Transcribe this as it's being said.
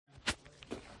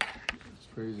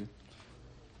crazy.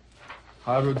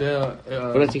 Yoreh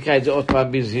Deah. בוא תקרא את זה עוד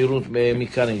פעם בזהירות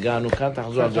מכאן הגענו, כאן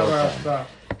תחזור על זה עוד פעם.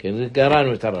 כן,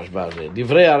 קראנו את הרשב"א הזה.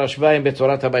 דברי הרשב"א הם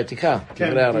בתורת הבית, תקרא.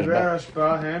 כן, דברי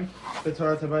הרשב"א הם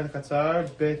בתורת הבית הקצר,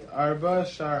 בית 4,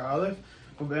 שער א',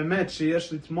 ובאמת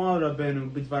שיש לתמוע על רבנו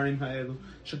בדברים האלו,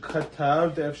 שכתב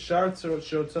דאפשר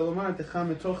שרוצה לומר, דחם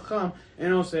מתוך חם,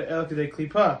 אין עושה אלא כדי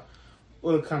קליפה.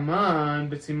 ולכמן,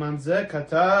 בסימן זה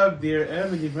כתב דראה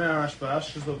מדברי הרשב"א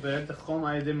שזובר דחום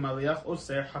על ידי מליח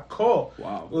אוסר הכל.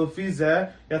 ולפי זה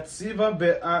יציבה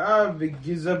בערה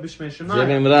וגיזה בשמי שמיים.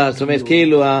 זה ממרא, זאת אומרת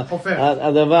כאילו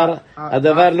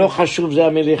הדבר לא חשוב זה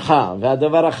המליחה,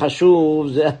 והדבר החשוב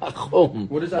זה החום.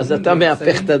 אז אתה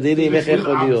מהפך את הדינים, איך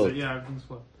יכול להיות?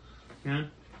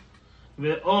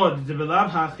 ועוד, זה בלאו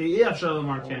הכי אי אפשר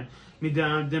לומר כן.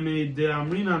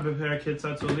 מדאמרינן בפרק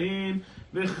הצצולין,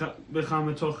 בחם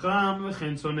לתוכם,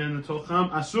 וכן צונן לתוכם,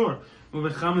 אסור.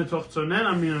 ובחם לתוך צונן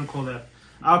אמרינן קולף.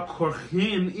 על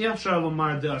כורחין אי אפשר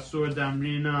לומר דאסור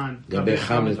דאמרינן,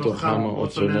 בחם לתוכם או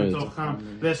צונן לתוכם,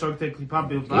 לאסור כדי קליפה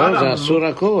בלבד. לא, זה אסור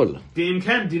הכל. אם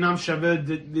כן, דינם שווה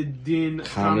לדין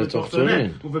חם לתוך צונן.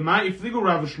 ובמה הפליגו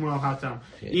רב ושמואל התם?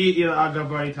 אי אל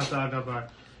אגבר התתה אגבר.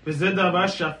 וזה דבר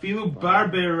שאפילו בר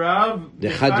ברב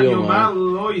אחד יומא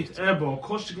לא יטעה בו,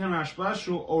 כל שכן הרשב"א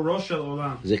שהוא אורו של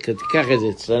עולם. זה תיקח את זה,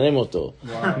 תצלם אותו.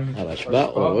 הרשב"א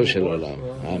אורו של עולם.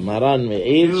 המרן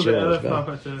מעיד של הרשב"א.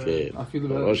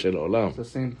 אורו של עולם.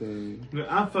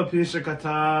 ואף על פי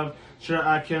שכתב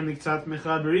שראה כן קצת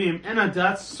מחברים, אין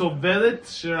הדת סובלת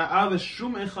שראה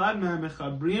לשום אחד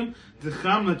מהמחברים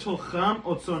דחם לתוכם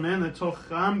או צונן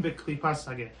לתוכם בקליפה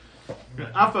סגה.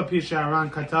 ואף על פי שהר"ן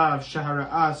כתב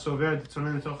שהרעה סוברת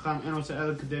צונן לתוכם אין עושה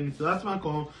אלא כדי נטילת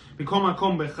מקום, בכל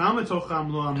מקום בחם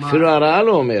לתוכם לא אמר. אפילו הרעה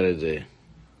לא אומר את זה.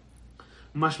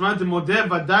 משמע דמודה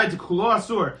ודאי דכולו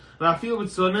אסור, ואפילו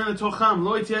בצונן לתוכם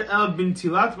לא יתהיה אלא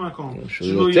בנטילת מקום.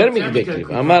 שהוא יותר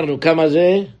מקבקליב. אמרנו כמה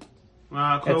זה?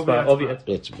 עובי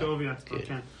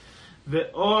אצבע.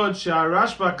 ועוד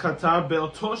שהרשב"א כתב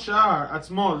באותו שער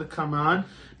עצמו לכמן,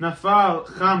 נפל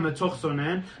חם לתוך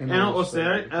צונן, אינו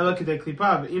אוסר אלא כדי קליפה,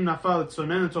 ואם נפל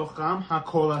צונן לתוך חם,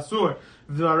 הכל אסור.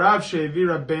 דבריו שהביא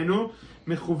רבנו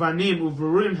מכוונים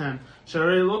וברורים הם,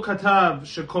 שהרי לא כתב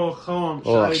שכל חום...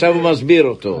 עכשיו הוא מסביר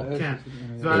אותו. כן.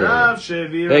 דבריו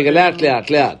שהביא רבנו... רגע,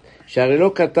 לאט. שהרי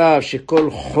לא כתב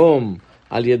שכל חום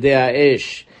על ידי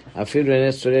האש, אפילו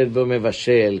אין צולל בו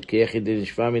מבשל, כי יחידי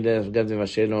נשמע מדי סגד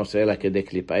מבשל לא עושה אלא כדי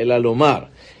קליפה, אלא לומר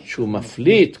שהוא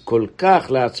מפליט כל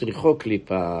כך להצריכו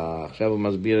קליפה. עכשיו הוא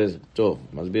מסביר את זה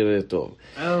טוב.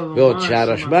 ועוד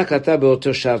שהרשב"א כתב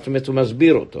באותו שער, זאת אומרת הוא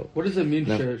מסביר אותו.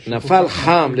 נפל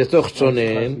חם לתוך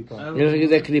צונן,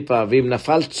 כדי קליפה, ואם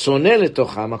נפל צונן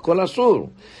לתוך חם, הכל אסור.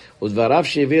 ודבריו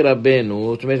שהביא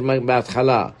רבנו, זאת אומרת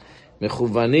בהתחלה,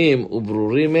 מכוונים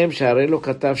וברורים הם, שהרי לא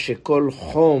כתב שכל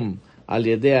חום על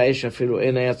ידי האש אפילו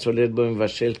אין היה צולט בו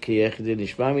מבשל כי יחידי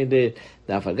נשמע מדי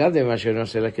דאף אגב דמה שאינו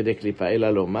עושה לה כדי קליפה, אלא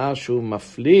לומר שהוא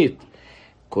מפליט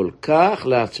כל כך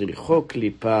להצריכו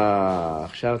קליפה.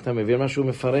 עכשיו אתה מבין מה שהוא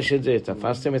מפרש את זה?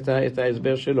 תפסתם את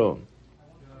ההסבר שלו?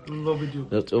 לא בדיוק.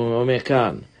 זאת הוא אומר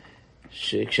כאן,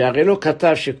 כשהרי לא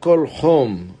כתב שכל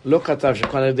חום, לא כתב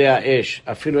שכל על ידי האש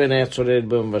אפילו אין היה צולט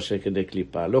בו מבשל כדי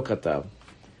קליפה, לא כתב.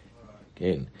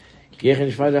 כן. כי איך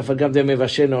נשמע את זה אף אגב דה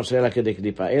מבשל לא עושה לה כדי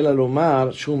קליפה, אלא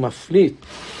לומר שהוא מפליט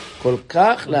כל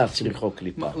כך להצריכו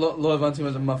קליפה. לא הבנתי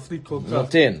מה זה מפליט כל כך.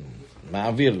 נותן,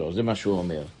 מעביר לו, זה מה שהוא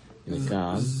אומר.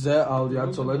 זה על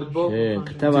יד צולדת בו? כן,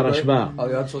 כתב הרשב"א,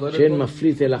 שאין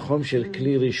מפליט אל החום של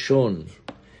כלי ראשון,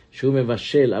 שהוא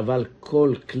מבשל, אבל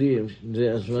כל כלי,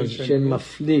 שאין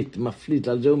מפליט,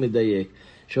 על זה הוא מדייק.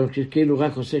 שהוא כאילו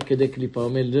רק עושה כדי קליפה,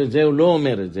 זה הוא לא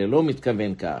אומר את זה, לא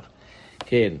מתכוון כך.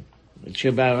 כן.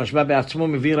 כשהרשב"א בעצמו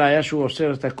מביא ראיה שהוא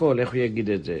אוסר את הכל, איך הוא יגיד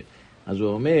את זה? אז הוא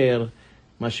אומר,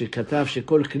 מה שכתב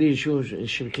שכל כלי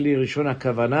של כלי ראשון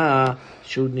הכוונה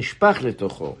שהוא נשפך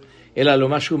לתוכו, אלא לא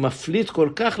משהו מפליט כל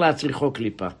כך להצריכו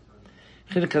קליפה.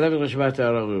 לכן כתב את הרשב"א את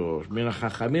הראש, בין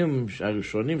החכמים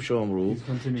הראשונים שאומרו,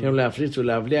 שהם להפליט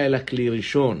ולהבליע אלא כלי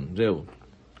ראשון, זהו.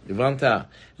 הבנת?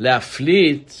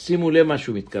 להפליט, שימו לב מה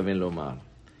שהוא מתכוון לומר.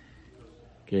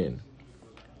 כן.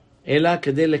 אלא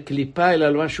כדי לקליפה, אלא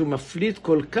לא משהו מפליט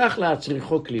כל כך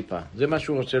להצריכו קליפה. זה מה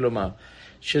שהוא רוצה לומר.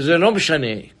 שזה לא משנה.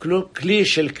 כלי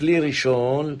של כלי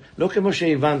ראשון, לא כמו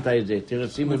שהבנת את זה. תראה,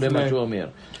 שימו למה שהוא אומר.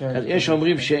 אז יש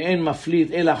אומרים שאין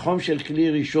מפליט, אלא חום של כלי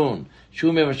ראשון,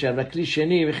 שהוא מבשל. והכלי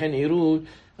שני, וכן עירות,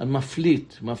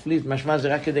 מפליט, משמע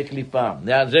זה רק כדי קליפה.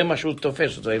 זה מה שהוא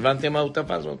תופס אותו. הבנתם מה הוא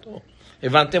תפס אותו?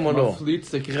 הבנתם או לא? מפליט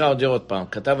זה... תקרא את זה עוד פעם.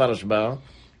 כתב הרשב"א.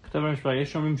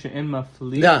 יש אומרים שאין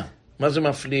מפליט. לא. מה זה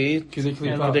מפליט? כדי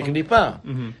קליפה. כדי קליפה.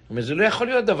 אבל זה לא יכול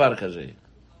להיות דבר כזה.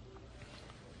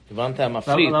 הבנת?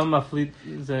 המפליט. למה מפליט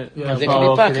זה... זה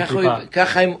קליפה,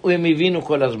 ככה הם הבינו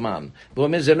כל הזמן. והוא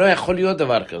אומר, זה לא יכול להיות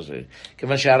דבר כזה.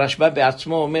 כיוון שהרשב"א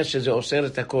בעצמו אומר שזה אוסר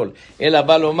את הכל. אלא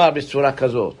בא לומר בצורה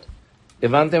כזאת.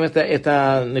 הבנתם את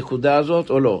הנקודה הזאת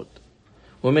או לא?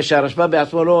 הוא אומר שהרשב"א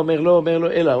בעצמו לא אומר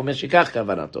לו, אלא הוא אומר שכך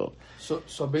כוונתו.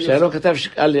 שלא כתב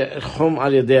חום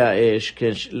על ידי האש,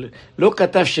 כן, לא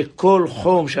כתב שכל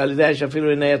חום שעל ידי האש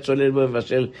אפילו אין היה צולל בו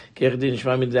מבשל, כי איך דין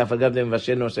נשמע מדי אף אגב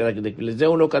מבשל נושא רק כדי, לזה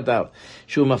הוא לא כתב,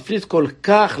 שהוא מפליט כל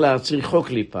כך להצריכו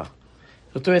קליפה.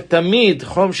 זאת אומרת, תמיד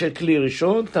חום של כלי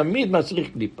ראשון, תמיד מצריך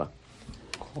קליפה.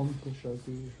 חום של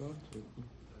כלי ראשון?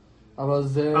 אבל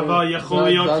זה... אבל יכול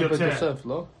להיות יותר.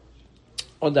 לא?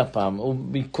 עוד הפעם,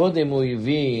 מקודם הוא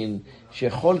הבין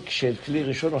שחול של כלי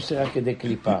ראשון עושה רק כדי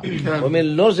קליפה. הוא אומר,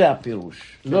 לא זה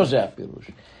הפירוש, לא זה הפירוש.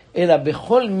 אלא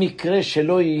בכל מקרה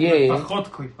שלא יהיה... לפחות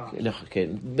קליפה. כן,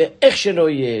 איך שלא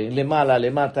יהיה, למעלה,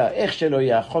 למטה, איך שלא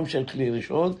יהיה, החום של כלי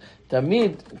ראשון,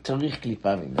 תמיד צריך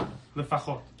קליפה ממנו.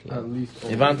 לפחות.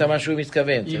 הבנת מה שהוא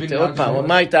מתכוון? עוד פעם,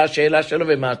 מה הייתה השאלה שלו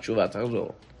ומה התשובה?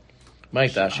 תחזור. מה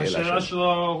הייתה השאלה שלו? השאלה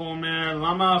שלו, הוא אומר,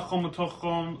 למה חום מתוך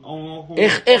חום?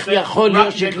 איך יכול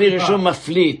להיות שכלי ראשון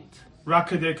מפליט? רק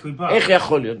כדי קליפה. איך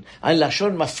יכול להיות?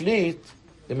 הלשון מפליט,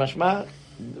 זה משמע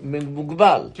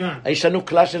מוגבל. כן. יש לנו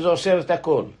כלל שזה אוסר את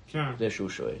הכל. כן. זה שהוא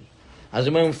שואל. אז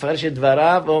הוא מפרש את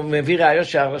דבריו, והוא מביא ראיות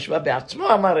שהרשב"א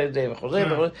בעצמו אמר את זה,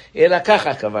 וחוזר, אלא ככה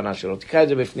הכוונה שלו, תקרא את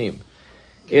זה בפנים.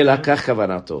 אלא כך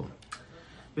כוונתו.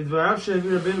 בדבריו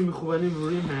שהביא רבינו מכוונים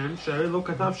ברורים הם, שהרי לא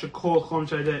כתב שכל חום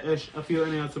שעל ידי אש אפילו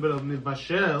אין יצובל אבל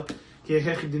מבשל, כי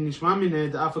איך דין נשמע מן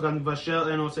דאף אגב מבשל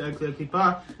אין עושה על כלי קליפה,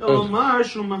 אלא לומר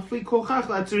שהוא מפליט כל כך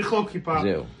להצריכו קליפה.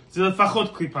 זהו. זה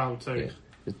לפחות קליפה הוא צריך.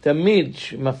 זה תמיד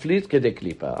מפליט כדי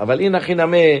קליפה, אבל הנה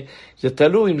חינמה, זה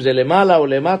תלוי אם זה למעלה או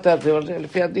למטה, זה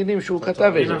לפי הדינים שהוא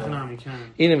כתב את זה.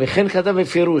 הנה, וכן כתב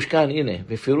בפירוש, כאן, הנה,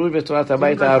 בפירוש בתורת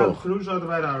הבית הארוך. בפירוש בתורת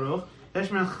הבית הארוך,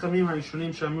 יש מהחכמים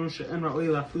הראשונים שאמרו שאין ראוי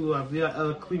להפעילו להבליע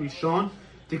אלא כלי ראשון,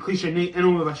 דכלי שני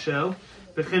אינו מבשל,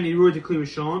 וכן יראו דכלי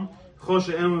ראשון, כל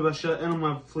שאינו מבשל אינו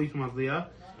מפליט ומבליע.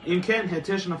 אם כן,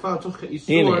 היתר שנפל לתוך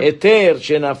איסור... הנה, היתר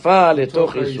שנפל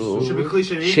לתוך איסור, שבכלי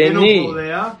שני אינו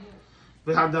בולע,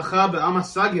 והדחה בעם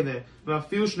הסגלה,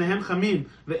 ואפילו שניהם חמים,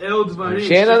 ואלו דברים...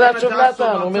 שאין הדעת סובלתן,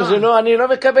 הוא אומר, זה לא, אני לא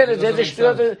מקבל את זה, איזה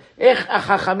שטויות, איך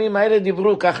החכמים האלה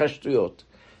דיברו ככה שטויות?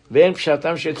 ואין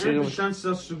פשטם של צירים.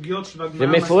 זה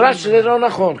מפורש שזה לא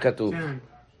נכון, כתוב.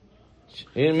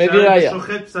 כן. מביא ראיה.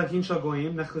 בשוחט פסקים של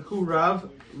גויים, נחלקו רב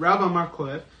אמר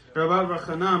כואב, רב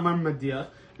רחנה אמר מדיח,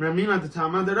 רמינא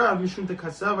דתעמא דרב, משום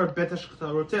דכסב על בית השחיטה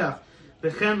רותח.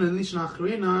 וכן ללישנא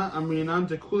אחרינא אמרינן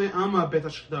דכולי עמא בית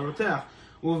השחיטה רותח.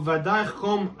 ובוודאי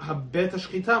חום הבית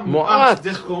השחיטה מועט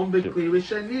דחום בכלי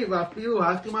ראשני, ואפילו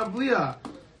הכי מבליע.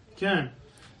 כן.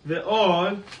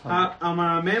 ועוד,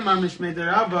 המאמר משמי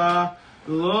דרבא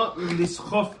לא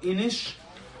לסחוף איניש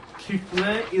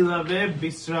כפלי ילווה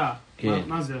בשרה.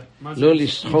 מה זה? לא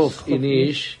לסחוף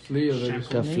איניש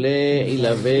כפלי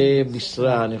ילווה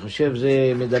בשרה. אני חושב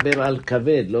זה מדבר על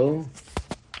כבד, לא?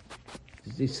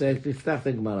 ישראל תפתח את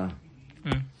הגמרא.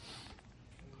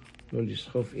 לא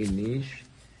לסחוף איניש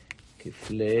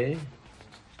כפלי...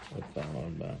 עוד פעם.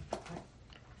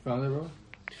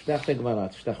 תפתח את הגמרא,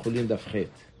 תפתח חולין דף ח'.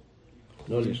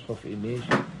 לא לסחוף איניש,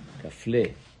 כפלה.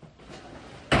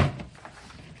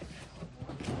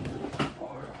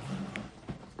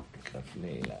 כפלה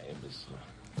אלה בשרה.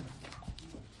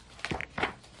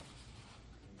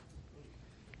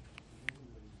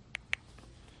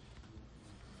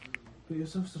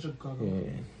 Yosef such a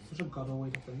godly way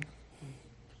to think.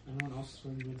 Anyone else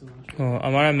really needs to learn?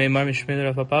 אמר המאמר משמי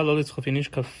דרבא, לא לסחוף איניש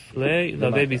כפלה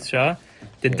ילווה בשרה,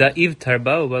 דדאיב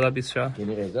תרבה ובעלה בשרה.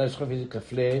 כנראה, זה לסחוף איניש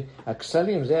כפלה,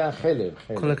 הכסלים זה החלב.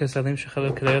 כל הכסלים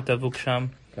שחלב כדאיות דבוק שם,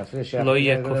 לא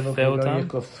יהיה כופה אותם. לא יהיה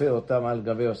כופה אותם על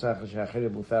גבי עושה אחרי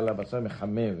שהחלב מוטל על הבשר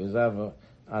מחמם וזב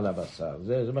על הבשר.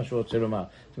 זה מה שהוא רוצה לומר.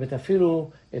 זאת אומרת, אפילו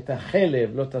את החלב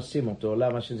לא תשים אותו,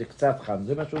 למה שזה קצת חם.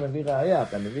 זה מה שהוא מביא ראיה,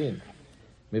 אתה מבין?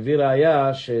 מביא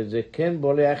ראיה שזה כן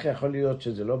בולע, איך יכול להיות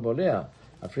שזה לא בולע?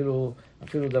 אפילו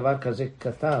דבר כזה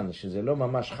קטן, שזה לא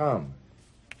ממש חם.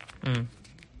 הוא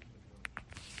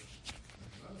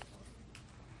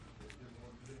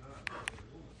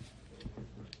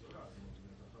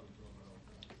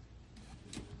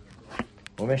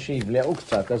אומר שיבלעו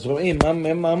קצת, אז רואים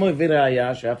מה מביא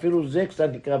ראיה, שאפילו זה קצת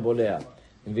נקרא בולע.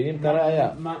 מבינים את הראיה?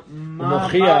 הוא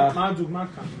מוכיח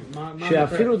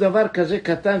שאפילו דבר כזה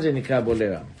קטן זה נקרא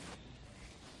בולע.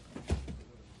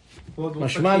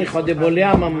 משמע לכאורה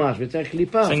בולע ממש, וצריך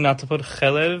קליפה. Saying not to put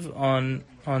chalev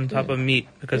on top of meat,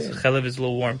 because chalev is a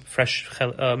little warm, fresh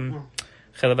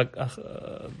חלק of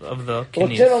the kidneys.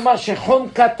 רוצה לומר שחום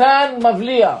קטן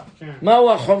מבליע.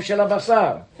 מהו החום של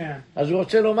הבשר? אז הוא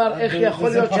רוצה לומר איך יכול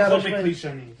להיות זה פחות מכלי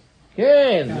שני.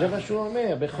 כן, זה מה שהוא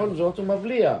אומר, בכל זאת הוא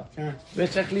מבליע.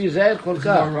 וצריך להיזהר כל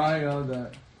כך.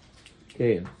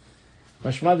 כן.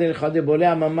 משמע דרך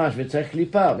דבולע ממש וצריך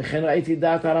קליפה, וכן ראיתי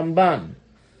דעת הרמב"ן.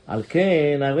 על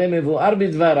כן, הרי מבואר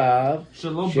בדבריו,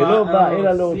 שלא בא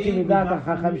אלא להוציא מדעת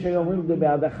החכמים שאומרים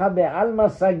בהדחה בעלמא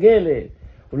סגלת,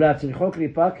 ולהצריכו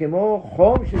קליפה כמו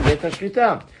חום של בית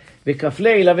השחיטה, וכפלי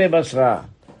ילווה בשרה.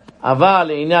 אבל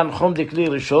לעניין חום דכלי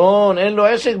ראשון, אין לו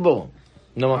עסק בו,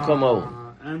 למקום ההוא.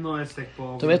 אין לו עסק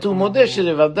פה. זאת אומרת, הוא מודה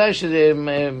שזה ודאי שזה,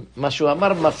 מה שהוא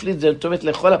אמר מפליט, זאת אומרת,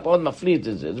 לכל הפעות מפליט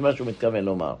את זה, זה מה שהוא מתכוון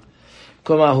לומר.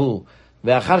 כמו הוא.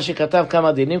 ואחר שכתב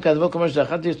כמה דינים, כתבו כמו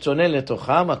שזכרתי צונן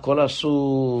לתוכם, הכל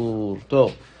אסור.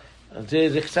 טוב,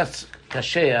 זה קצת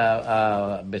קשה,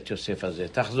 הבית יוסף הזה.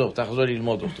 תחזור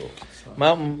ללמוד אותו.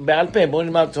 בעל פה, בואו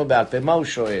נלמד אותו בעל פה. מה הוא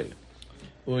שואל?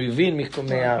 הוא הבין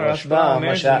מהרשב"א,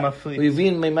 הוא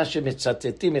הבין ממה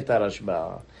שמצטטים את הרשב"א.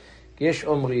 יש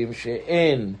אומרים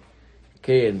שאין,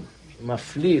 כן,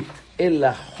 מפליט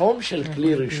אלא חום של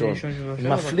כלי ראשון.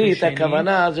 מפליט,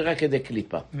 הכוונה זה רק כדי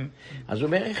קליפה. אז הוא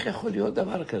אומר, איך יכול להיות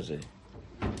דבר כזה?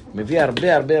 מביא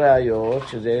הרבה ראיות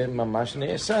שזה ממש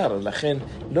נאסר, לכן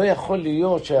לא יכול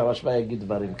להיות שהרשב"א יגיד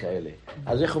דברים כאלה.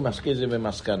 אז איך הוא מסכים את זה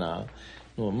במסקנה?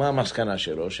 מה המסקנה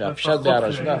שלו? שהפשט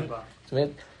בהרשב"א, זאת אומרת,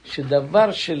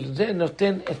 שדבר של זה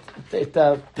נותן את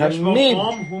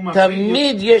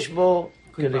תמיד יש בו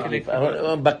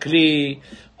בכלי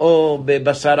או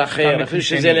בבשר אחר, אפילו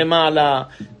שזה למעלה,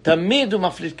 תמיד הוא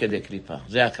מפליט כדי קליפה,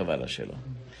 זה הכוונה שלו.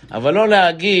 אבל לא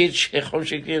להגיד שחום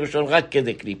של כלי ראשון רק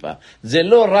כדי קליפה, זה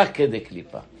לא רק כדי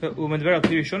קליפה. הוא מדבר על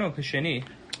כלי ראשון או כלי שני?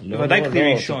 לא,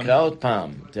 תקרא עוד פעם,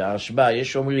 הרשב"א,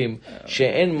 יש אומרים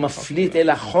שאין מפליט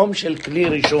אלא חום של כלי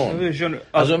ראשון.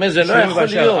 אז הוא אומר, זה לא יכול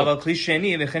להיות. אבל כלי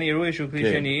שני, וכן יראו שהוא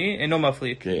כלי שני, אינו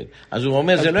מפליט. אז הוא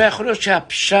אומר, זה לא יכול להיות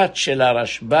שהפשט של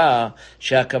הרשב"א,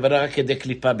 שהכוונה רק כדי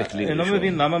קליפה בכלי ראשון. אני לא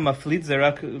מבין למה מפליט זה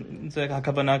רק, זה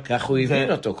הכוונה. כך הוא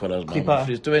הבין אותו כל הזמן.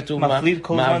 זאת אומרת, הוא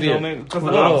מעביר.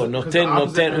 לא, נותן,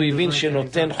 הוא הבין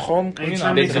שנותן חום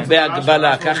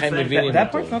בהגבלה, ככה הם מבינים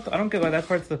אותו. I don't get why that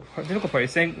part's the difficult part. You're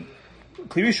saying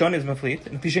Kli Rishon is maflit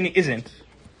and Kli Sheni isn't.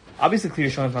 Obviously Kli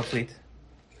Rishon is maflit.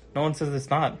 No one says it's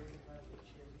not.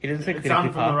 He doesn't say Kli Rishon.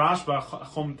 It's from the Rashba,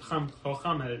 Chom,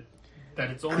 that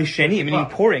it's only Kli Sheni, meaning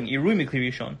pouring. Irui mi Kli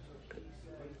Rishon.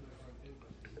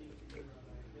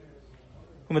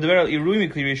 הוא מדבר על עירוי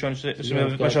מכלי ראשון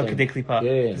שמשל כדי קליפה.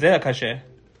 זה הקשה.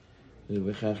 זה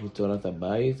בכך לתורת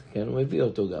הבית, כן, הוא מביא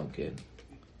אותו גם כן.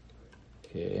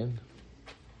 כן.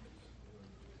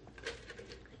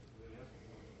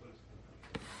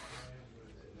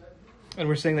 And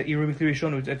we're saying that Irui Kli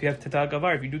Rishon, if you have Tata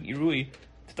Gavar, if you do Irui,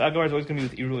 Tata Gavar is always going to be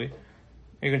with Irui.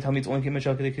 You're going to tell me it's only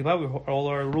Kimachal Kedei Klipa? All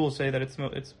our rules say that it's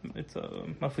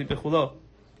Maflit Bechulo.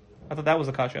 I thought that was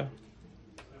a kasha.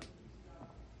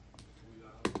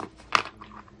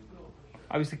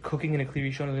 Obviously, cooking in a Kli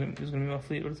Rishon is going to be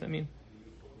Maflit. What does that mean?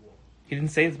 He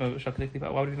didn't say it's Mashal Kedei Klipa.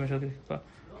 Why would it be Mashal Kedei Klipa?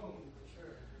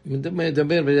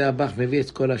 מדבר בדבח, מביא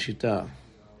את כל השיטה.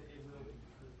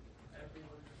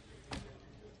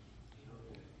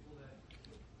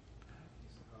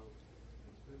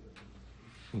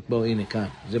 בוא, הנה כאן,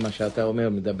 זה מה שאתה אומר,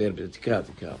 מדבר, תקרא.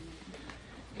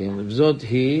 כן, וזאת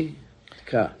היא,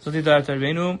 תקרא. זאת היא דעת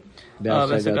רבינו,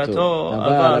 בהשגתו,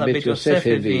 אבל הבית יוסף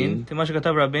הבין, מה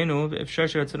שכתב רבינו, אפשר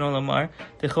שרצונו לומר,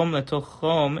 תחום לתוך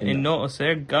חום אינו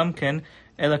אוסר גם כן,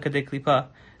 אלא כדי קליפה.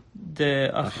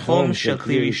 החום של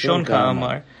כלי ראשון כאמר,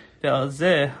 ועל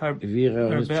זה הרבה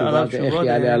עליו איך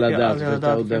יעלה על הדעת,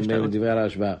 ואתה עוד מדבר על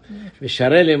ההשבעה.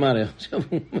 ושרה למעלה, עכשיו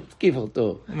הוא מתקיף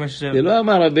אותו. זה לא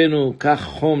אמר רבנו, כך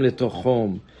חום לתוך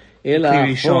חום, אלא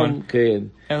החום, כן,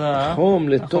 חום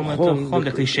לתוך חום.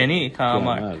 לכלי שני,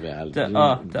 כאמר.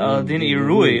 על דין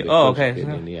עירוי, אוקיי.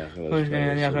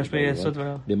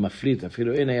 במפליט,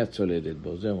 אפילו אין היה צולדת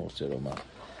בו, זה מה רוצה לומר.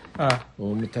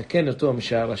 הוא מתקן אותו,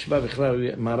 שהרשב"א בכלל,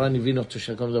 מרן הבין אותו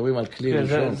שאנחנו מדברים על כלי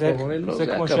ראשון. זה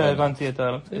כמו שהבנתי את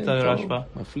הרשב"א.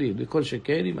 מפליט, בכל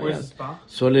שכן אם היה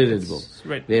סולדת בו.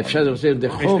 ואפשר לעשות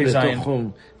דחום לתוך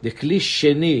חום, דכלי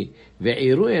שני,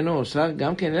 ועירוי אינו עושה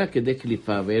גם כן אלא כדי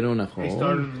קליפה, ואינו נכון.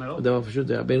 דבר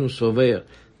פשוט, רבנו סובר,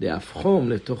 דאף חום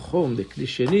לתוך חום, דכלי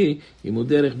שני, אם הוא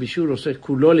דרך בישול עושה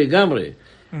כולו לגמרי.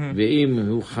 ואם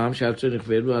הוא חם שהצורך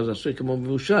נכבדו, אז עשוי כמו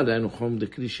מבושל, דהיינו חום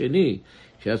דכלי שני,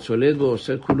 שהצולד בו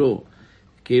עושה כולו,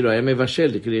 כאילו היה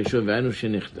מבשל דכלי ראשון, והיינו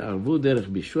שנערבו דרך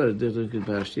בישול, דרך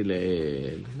פרשתי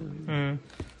לאל.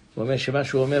 הוא אומר שמה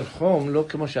שהוא אומר חום, לא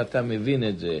כמו שאתה מבין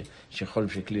את זה, שחום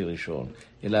של כלי ראשון,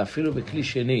 אלא אפילו בכלי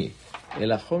שני.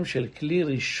 אלא חום של כלי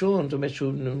ראשון, זאת אומרת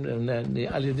שהוא,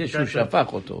 על ידי שהוא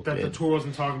שפך אותו. אני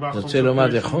רוצה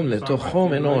לומר, זה חום לתוך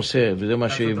חום אינו עושה, וזה מה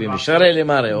שהביא. משרה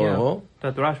למראה, או?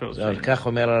 אבל כך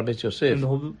אומר על בית יוסף.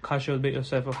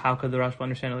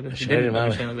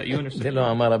 זה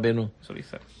לא אמר רבנו.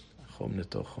 חום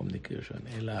לתוך חום דכלי ראשון,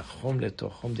 אלא חום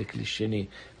לתוך חום דכלי שני,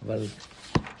 אבל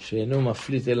שאינו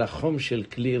מפליט, אלא חום של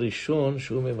כלי ראשון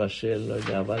שהוא מבשל, לא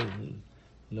יודע, אבל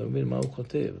לא מבין מה הוא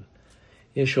כותב.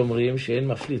 יש אומרים שאין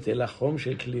מפליט, אלא חום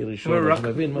של כלי ראשון, אתה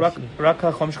מבין? רק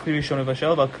החום של כלי ראשון מבשל,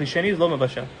 אבל כלי שני זה לא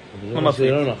מבשל.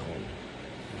 זה לא נכון.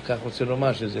 כך רוצה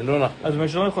לומר שזה לא נכון.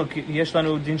 אז זה לא נכון, כי יש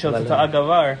לנו דין של תתאה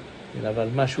גבר. אבל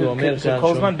מה שהוא אומר זה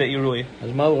כל זמן בעירוי.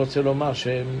 אז מה הוא רוצה לומר?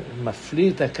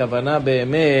 שמפליט הכוונה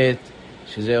באמת,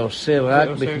 שזה עושה רק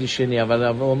בכלי שני, אבל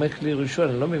הוא אומר כלי ראשון,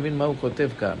 אני לא מבין מה הוא כותב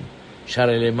כאן. שרה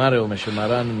למראה, הוא אומר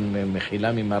שמרן,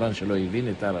 מחילה ממרן שלא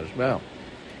הבין את הרשב"א,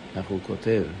 כך הוא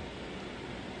כותב.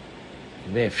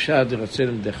 ואפשר רוצה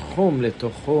חום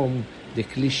לתוך חום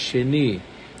דכלי שני,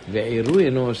 ועירוי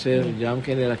אינו עושה גם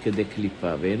כן אלא כדי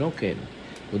קליפה, ואינו כן.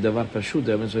 הוא דבר פשוט,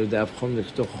 זה יודע אף חום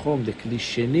לתוך חום דכלי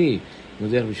שני, הוא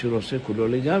יודע בשביל עושה כולו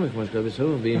לגמרי, כמו שכתב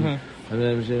בסוף, ואם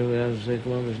זה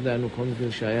כמו שדענו כל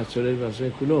מקרה שהיה צולל ועושה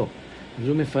כולו. אז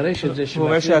הוא מפרש את זה הוא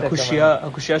אומר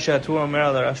שהקושיה שהטור אומר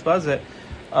על הרשב"א זה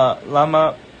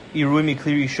למה עירוי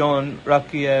מכלי ראשון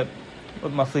רק יהיה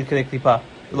מפליט כדי קליפה,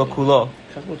 לא כולו.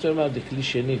 כך רוצה לומר, זה כלי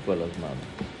שני כל הזמן.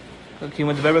 כי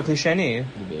הוא מדבר בכלי שני.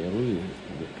 בעירוי,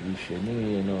 בכלי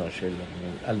שני,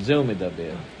 על זה הוא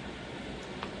מדבר.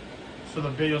 So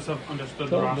the Beit Yosef understood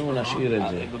the Rashba. בואו נשאיר את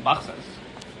זה. The Bach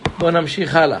says. בואו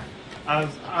נמשיך הלאה.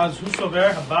 אז הוא סובר,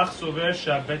 הבח סובר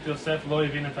שהבית יוסף לא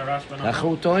הבין את הרשב"א. ככה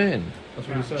הוא טוען.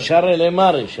 שרה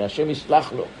למראה, שהשם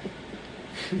יסלח לו.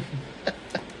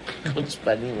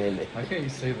 חוצפנים אלה.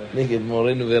 נגד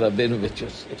מורנו ורבנו בית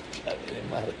יוסף. שרה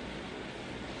למראה.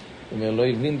 הוא אומר, לא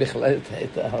הבין בכלל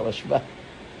את הרשב"א.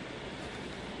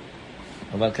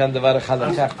 אבל כאן דבר אחד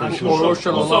לקחתם. הוא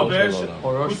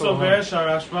סובר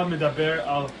שהרשב"א מדבר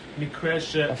על מקרה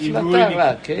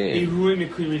שעירוי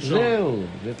מכלי ראשון. זהו,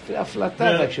 זה הפלטה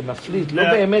רק שמפליט, לא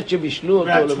באמת שבישלו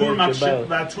אותו.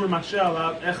 והטור מקשה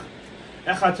עליו,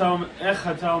 איך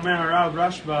אתה אומר הרב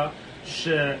רשב"א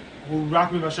שהוא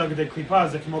רק מבשל כדי קליפה,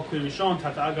 זה כמו כלי ראשון,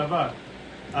 תתאה גבר.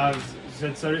 אז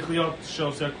זה צריך להיות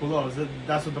שעושה כולו.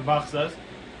 That's what the Bach says.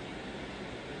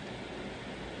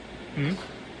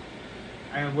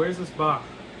 And where's this Bach?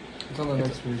 It's on the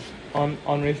next page.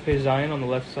 On Reish Pei Zion, on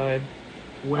the left side.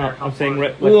 Where? I'm saying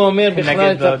הוא אומר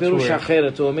בכלל את הפירוש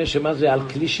אחרת, הוא אומר שמה זה על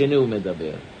כלי שני הוא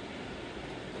מדבר.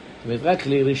 זאת אומרת, רק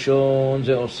כלי ראשון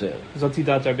זה אוסר. זאת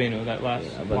ציטת רבנו, that last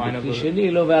line of אבל בכלי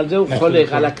שני לא, ועל זה הוא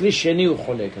חולק, על הכלי שני הוא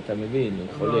חולק, אתה מבין, הוא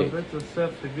חולק. בית יוסף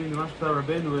הבין מה שכתב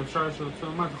רבנו, אפשר שרצו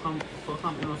לומר, חכם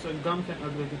אינו עושה גם כן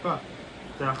עד לטיפה.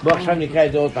 בוא עכשיו נקרא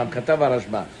את זה עוד פעם, כתב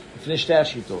הרשב"א, לפני שתי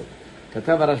השיטות.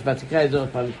 כתב הרשב"א, תקרא את זה עוד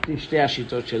פעם, לפני שתי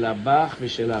השיטות של הבח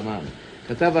ושל המן.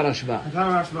 כתב הרשב"א.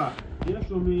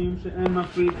 יש אומרים שאין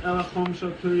מפריד אלא חום של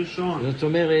כלי ראשון. זאת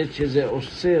אומרת שזה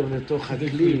אוסר לתוך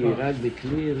הכלי, רק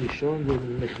בכלי ראשון זה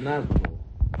נכנס בו.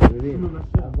 אבל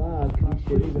כלי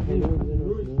שני בחילון זה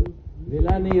לא.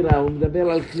 ולא נראה, הוא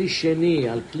מדבר על כלי שני,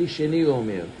 על כלי שני הוא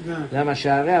אומר. למה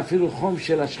שהרי אפילו חום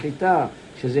של השחיטה,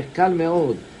 שזה קל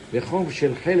מאוד, וחום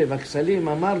של חלב הכסלים,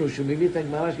 אמרנו שהוא מביא את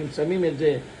הגמרא שהם שמים את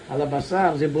זה על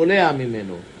הבשר, זה בולע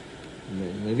ממנו.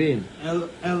 מבין?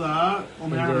 אלא,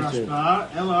 אומר הרשב"א,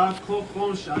 אלא כל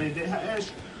חום שעל ידי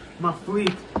האש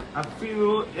מפליט,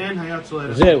 אפילו אין היה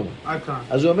צולר. זהו.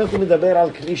 אז הוא אומר, הוא מדבר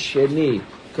על כלי שני.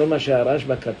 כל מה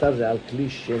שהרשב"א כתב זה על כלי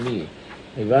שני.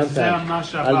 הבנת?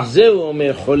 על זה הוא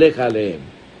אומר, חולק עליהם.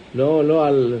 לא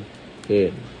על... כן.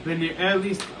 ונראה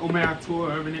לי, אומר הטור,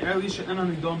 ונראה לי שאין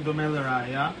הנידון דומה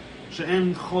לראיה,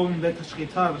 שאין חום בית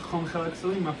השחיטה וחום חלק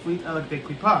כסלים מפליט אלא כדי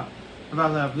קליפה. אבל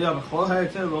להבליע בכל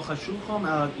היתר לא חשוב חום,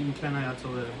 אלא אם כן היה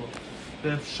צולל בו.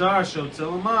 ואפשר שרוצה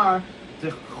לומר, זה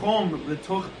חום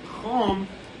לתוך חום,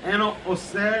 אינו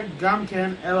אוסר גם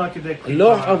כן, אלא כדי קליפה.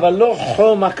 לא, אבל לא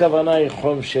חום הכוונה היא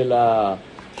חום של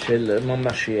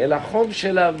ממשי, אלא חום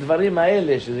של הדברים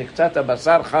האלה, שזה קצת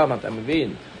הבשר חם, אתה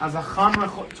מבין? אז החם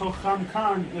לתוך חם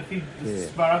כאן, לפי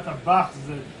סברת הבח,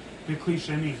 זה בכלי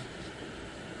שני.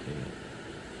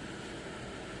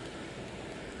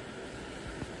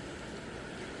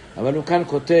 אבל הוא כאן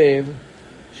כותב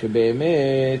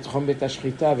שבאמת חום בית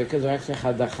השחיטה וכזה רק לך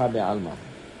הדחה בעלמא.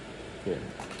 כן.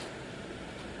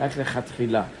 רק לך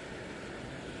תחילה.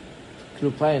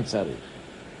 קלופה אין צריך.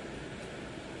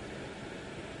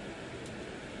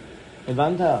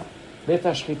 הבנת? בית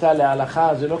השחיטה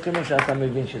להלכה זה לא כמו שאתה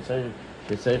מבין שצריך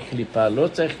שצריך קליפה, לא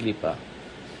צריך קליפה.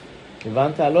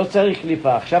 הבנת? לא צריך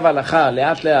קליפה. עכשיו הלכה,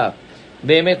 לאט לאט.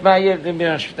 באמת, מה יהיה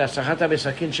מהשחיטה? שחטת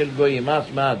בסכין של גויים,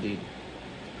 מה הדין?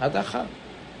 הדחה.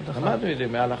 למדנו את זה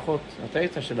מהלכות. אתה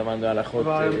היית שלמדנו הלכות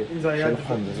של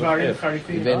חום, זה זוכר.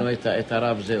 הבאנו את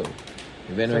הרב זהו.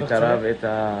 הבאנו את הרב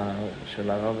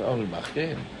של הרב אורלבך,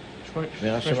 כן.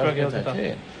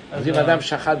 אז אם אדם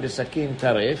שחט בסכין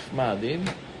טרף, מה הדין?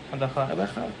 הדחה.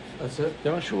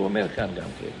 זה מה שהוא אומר כאן גם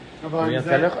כן.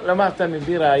 למה אתה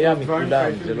מביא ראייה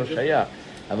מכולם, זה לא שייך.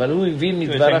 אבל הוא הבין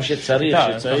מדבריו שצריך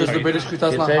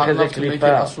איזה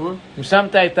קליפה. אם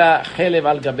שמת את החלב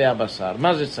על גבי הבשר,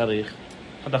 מה זה צריך?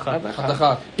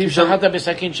 הדחה. אם שחטת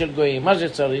בסכין של גויים, מה זה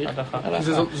צריך?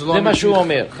 זה מה שהוא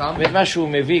אומר. ומה שהוא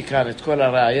מביא כאן, את כל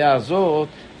הראייה הזאת,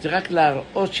 זה רק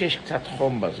להראות שיש קצת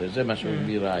חום בזה, זה מה שהוא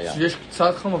מביא ראייה. שיש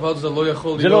קצת חום, אבל זה לא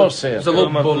יכול להיות. זה לא עושה. זה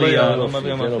לא בולע. זה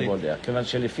לא בולע. כיוון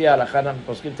שלפי ההלכה אנחנו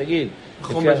פוסקים, תגיד.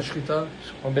 חום בית השחיטה?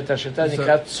 חום בית השחיטה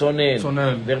נקרא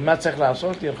צונן. ומה צריך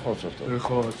לעשות? לרחוץ אותו.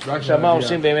 לרחוץ. עכשיו מה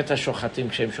עושים באמת השוחטים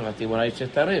כשהם שוחטים? אולי יוצא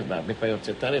טרף, הרבה פעמים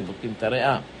יוצא טרף, בודקים את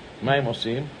הריאה. מה הם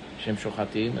עושים? כשהם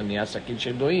שוחטים, נהיה סכין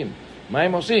של גויים. מה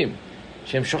הם עושים?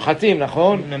 שהם שוחטים,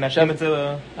 נכון? ננשם את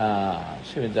זה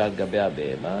עושים את זה על גבי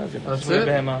הבהמה.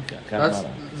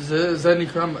 זה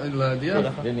נקרא לדיח?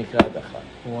 זה נקרא הדחה.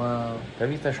 וואו.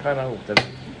 תביא את השולחן ערוך,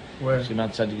 תביא. סימן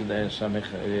צדיק סמך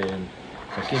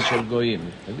סכין של גויים.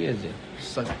 תביא את זה.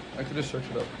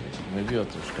 מביא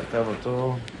אותו, שכתב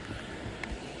אותו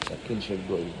סכין של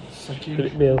גויים.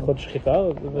 בהלכות שחיטה?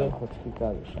 בהלכות שחיטה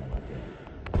זה שם.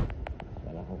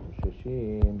 אנחנו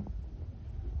חוששים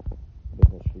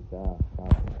בשחיטה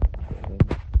אחת,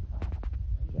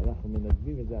 שאנחנו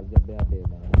מנגבים את זה על גבי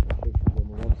הבהמה. אני חושב שזה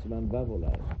מובן סימן ו' אולי.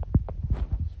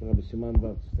 ספרה בסימן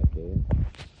ו' תסתכל.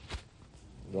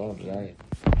 לא, זה היה.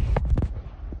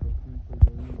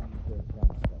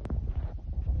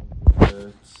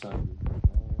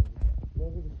 לא,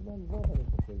 זה בסימן ו' אני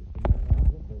חושב.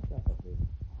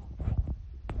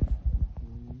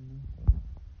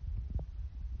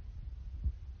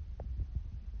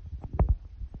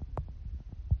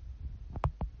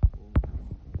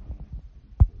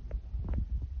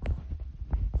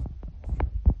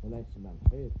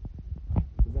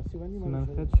 סימן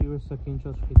ח' שיעור סכין של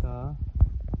שחיטה.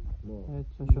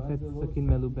 השוחט סכין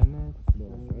מלובנת.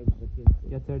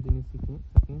 יתר דיני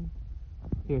סכין.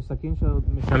 סכין של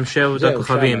משמשהו את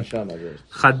הכוכבים.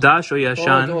 חדש או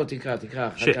ישן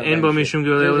שאין בו משום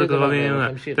גילוי או לכוכבים.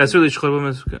 ואסור לשחוט בו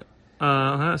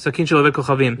סכין של עובד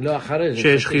כוכבים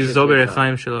שיש חיזו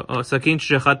בריחיים שלו, או סכין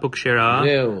ששחט פה כשרה,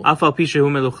 אף על פי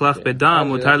שהוא מלוכלך בדם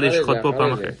מותר לשחוט פה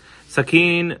פעם אחרת.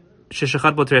 סכין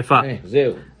ששחט בו טרפה,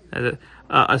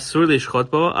 אסור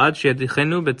לשחוט בו עד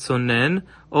שידיחנו בצונן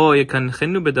או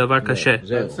יקנחנו בדבר קשה.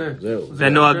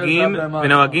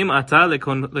 ונוהגים עתה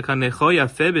לקנחו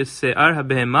יפה בשיער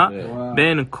הבהמה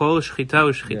בין כל שחיטה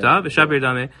ושחיטה ושבר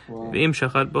דמה, ואם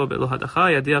שחט בו בלא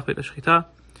הדחה ידיח בית השחיטה,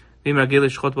 ואם רגיל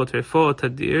לשחוט בו טרפו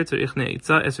תדיר צריך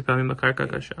נעיצה 10 פעמים בקרקע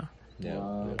קשה.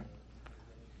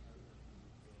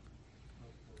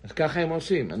 אז ככה הם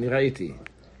עושים, אני ראיתי.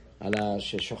 על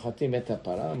ששוחטים את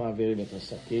הפרה, מעבירים את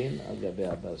הסכין על גבי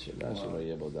הבאז שלה, שלא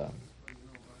יהיה בו דם.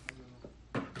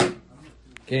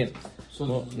 כן,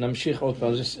 נמשיך עוד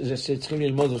פעם, צריכים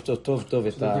ללמוד אותו טוב טוב,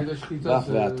 את הבח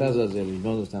והתז הזה,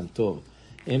 ללמוד אותם טוב.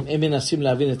 הם מנסים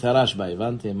להבין את הרשב"א,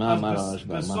 הבנתם? מה אמר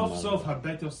הרשב"א? בסוף סוף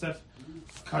הבית יוסף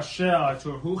קשה על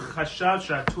הטור, הוא חשב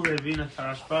שהטור הבין את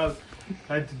הרשב"א,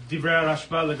 את דברי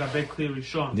הרשב"א לגבי כלי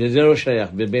ראשון. זה לא שייך,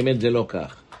 באמת זה לא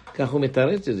כך. כך הוא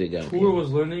מתרץ את זה גם. Tur was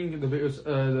learning the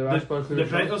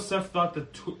Beit Yosef thought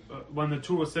that when the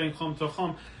Tur was saying Chom to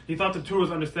Chom, he thought the Tur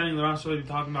was understanding the Rashba to be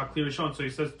talking about clear Rishon, so he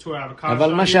says Tur have a kasha.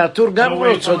 אבל מה שהטור גם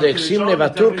לא צודק, שים לב,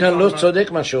 הטור כאן לא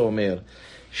צודק מה שהוא אומר,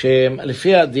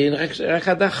 שלפי הדין רק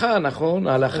הדחה, נכון?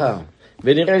 ההלכה.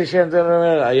 ונראה לי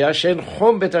היה שאין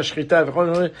חום בית השחיטה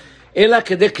אלא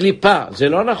כדי קליפה, זה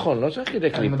לא נכון, לא צריך כדי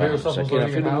קליפה, סכין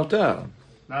אפילו מותר.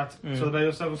 So the Beit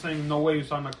Yosef was saying no way you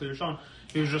saw not clear Rishon.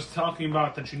 He was just talking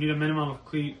about that you need a minimum of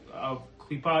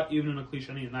klipa even in a kli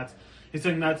shani, and he's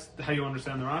saying that's how you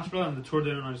understand the Rashba, and the Tur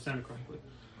didn't understand it correctly.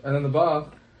 And then the Bach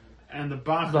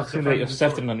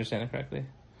Yosef didn't understand it correctly.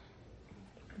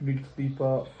 Big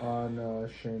klipa on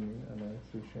sheni and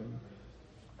sheni.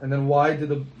 And then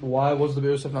why was the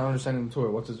Beit Yosef not understanding the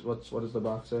Torah? What does the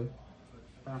Bach say?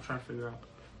 I'm trying to figure out.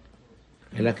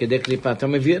 אלא כדי קליפה, אתה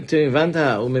הבנת,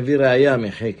 הוא מביא ראייה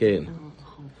מחקן.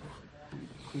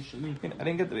 I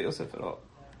didn't get the Beit Yosef at all.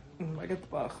 I get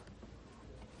the Bach.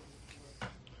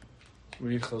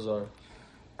 Read Chazar.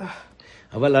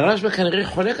 אבל הרשב"א כנראה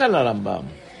חולק על הרמב"ם.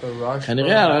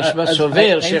 כנראה הרשב"א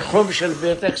סובר שחום של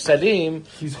בית הכסלים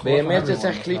באמת זה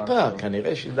צריך קליפה,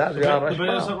 כנראה שדע זה הרשב"א.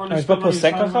 הרשב"א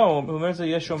פוסק ככה? הוא אומר זה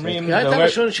יש אומרים, תקרא את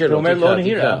הלשון שלו, אומר לא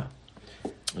נהירה.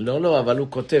 לא, אבל הוא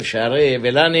כותב שהרי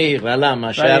ולה נהירה,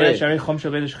 למה? שהרי חום של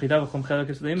בית השחיטה וחום חלק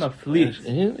הכסלים מפליט.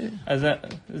 אז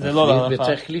זה לא להלכה.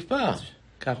 וצריך קליפה,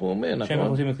 כך הוא אומר, נכון? שהם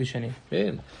מחליטים לכלי שני.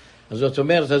 כן. אז זאת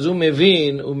אומרת, אז הוא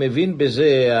מבין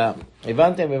בזה,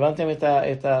 הבנתם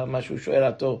את מה שהוא שואל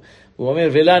התור, הוא אומר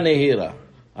ולה נהירה,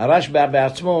 הרשב"א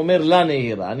בעצמו אומר לה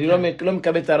נהירה, אני לא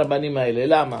מקבל את הרבנים האלה,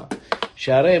 למה?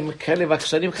 שהרי כלב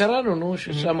הכסלים קראנו, נו,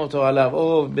 ששם אותו עליו,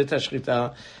 או בית השחיטה,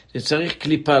 זה צריך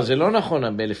קליפה, זה לא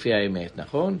נכון לפי האמת,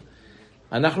 נכון?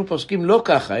 אנחנו פוסקים לא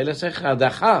ככה, אלא צריך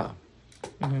הדחה.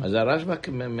 אז הרשב"א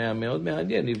מאוד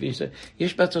מעניין,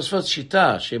 יש בתוספות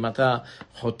שיטה, שאם אתה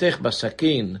חותך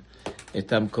בסכין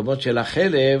את המקומות של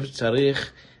החלב,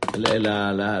 צריך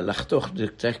לחתוך,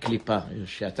 צריך קליפה.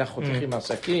 כשאתה חותך עם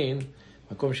הסכין,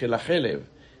 מקום של החלב,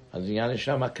 אז עניין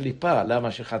שם הקליפה,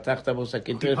 למה שחתכת בו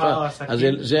סכין טרפה? אז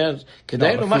זה,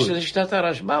 כדאי לומר שזה שיטת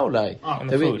הרשב"א אולי.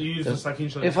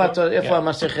 איפה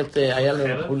המסכת, היה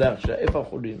לנו חולה עכשיו, איפה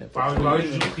החולין?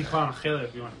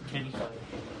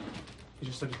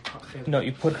 No,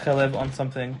 you put chalev on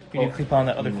something, you need klipa on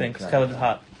that other thing, because chalev is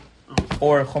hot.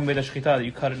 Or chom beit shchita,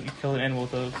 you kill an animal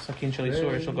with a sakin shel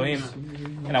Shiur, shel goyim,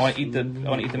 and I want to eat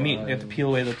the meat. You have to peel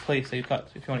away the place that you cut.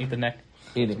 If you want to eat the neck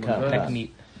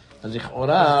meat. אז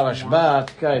לכאורה הרשב"א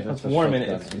תקע את התוספות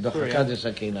כאלה. דוחקת זה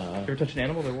סכינה. You ever touch an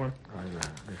animal? They're warm.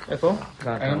 איפה?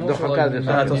 דוחקת זה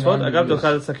סכינה. התוספות, אגב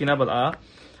דוחקת זה סכינה בלעה.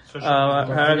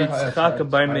 הרב יצחק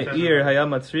בר מאיר היה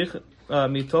מצריך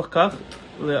מתוך כך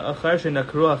לאחר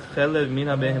שנקרו החלב מן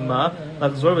הבהמה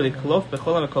לחזור ולקלוף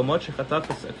בכל המקומות שחתך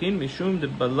הסכין משום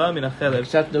דבלה מן החלב.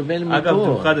 קצת דומה מפה. אגב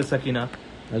דוחקת זה סכינה.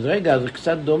 אז רגע, זה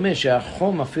קצת דומה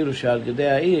שהחום אפילו שעל ידי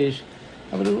האיש,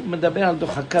 אבל הוא מדבר על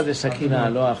דוחקת זה סכינה,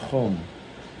 לא החום.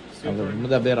 אבל הוא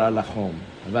מדבר על החום.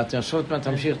 והתוספות,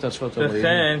 תמשיך את התוספות.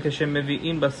 וכן,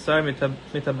 כשמביאים בשר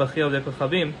מטבחי עובדי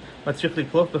כוכבים, מצריך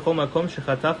לקלוף בכל מקום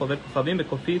שחתך עובד כוכבים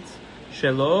בקופיץ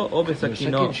שלו או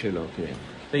בסכינו. בסכין שלו, כן.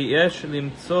 ויש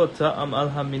למצוא טעם על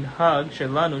המנהג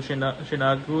שלנו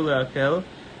שנהגו להקל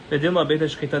בדילמה בית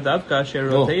השחיטה דווקא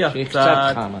שרותח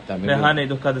קצת מהנה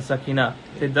דוחקת הסכינה.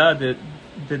 תדע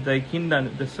דדייקינן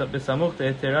בסמוך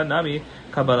ליתרה נמי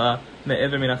קבלה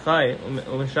מעבר מן החי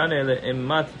ומשנה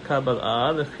לאימת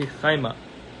קבלה לכי חיימה.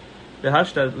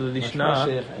 והשתה לשנה,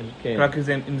 רק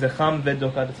אם זה חם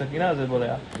ודוחקת הסכינה זה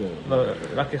בולע.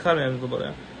 רק אחד מהם זה בולע.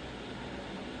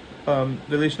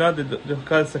 ולשנה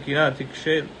דוחקת הסכינה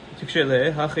תקשה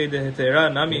לה, הכי דהתרה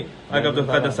נמי, אגב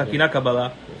דוחקת הסכינה קבלה.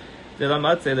 זה לא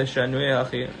מצא לשנוי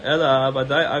הכי, אלא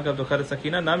ודאי אגב דוחקת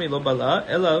הסכינה נמי לא בלע,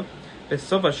 אלא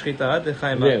בסוף השחיטה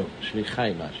דחיימה. זהו,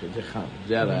 שחיימה, שזה חם,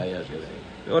 זה הראייה שלהם.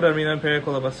 ועוד ארמינן פרק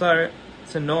כל הבשר,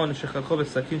 צנון שחתכו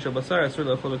בסכין של בשר, אסור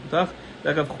לאכול בתותח,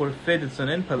 ואגב חורפי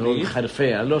דצונן פליט. לא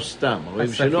חרפי, לא סתם,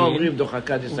 רואים שלא אומרים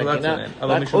דוחקת הסכינה,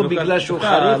 רק או בגלל שהוא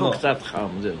חריף או קצת חם,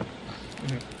 זהו.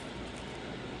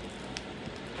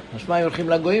 משמע, הולכים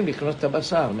לגויים לקנות את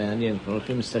הבשר, מעניין,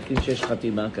 הולכים מסתכלים שיש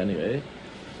חתימה כנראה,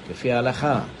 לפי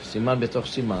ההלכה, סימן בתוך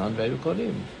סימן, והיו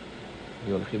קונים.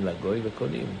 היו הולכים לגוי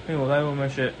וקונים. אולי הוא אומר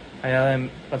שהיה להם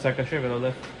בשר כשר ולא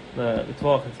הולך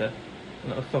לטבוח את זה,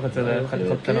 לחתוך את זה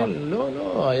לחתיכות קטנות.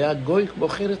 לא, היה גוי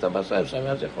בוחר את הבשר, שם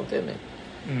היה זה חותמת.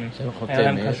 היה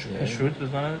להם כשרות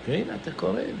בזמן הזה? כן, אתה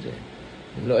קורא את זה.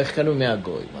 לא, איך קנו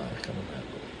מהגוי? מה, איך קנו מהגוי?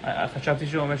 חשבתי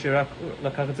שהוא אומר שרק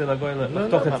לקח את זה לגוי,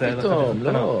 לחתוך את זה. לא, מה פתאום,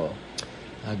 לא.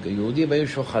 היהודים היו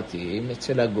שוחטים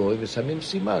אצל הגוי ושמים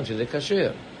סימן שזה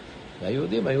כשר.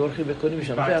 והיהודים היו הולכים וקונים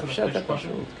שם, זה הפשט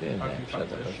הפשוט, כן, זה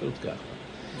הפשט הפשוט ככה.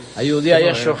 היהודי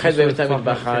היה שוחט בבית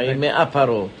המטבחיים עם 100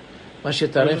 פרות, מה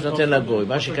שטרף נותן לגוי,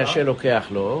 מה שקשה לוקח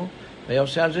לו, והיה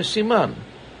עושה על זה סימן,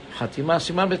 חתימה,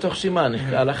 סימן בתוך סימן,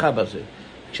 הלכה בזה.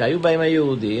 כשהיו בהם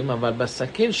היהודים, אבל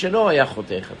בסכין שלו היה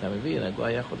חותך, אתה מבין, הגוי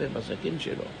היה חותך בסכין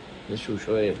שלו, זה שהוא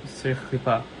שואל. צריך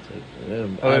חיפה.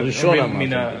 הראשון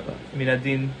אמר מן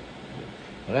הדין.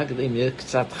 רק אם יהיה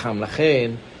קצת חם,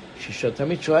 לכן,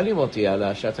 שתמיד שואלים אותי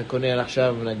על שאתה קונה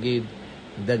עכשיו, נגיד,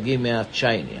 דגים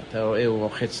מהצ'ייני. אתה רואה, הוא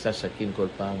רוחץ את הסכין כל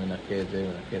פעם, מנקה את זה,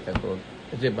 מנקה את הכל.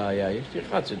 זה בעיה, יש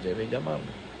תרחץ את זה, וגמרנו.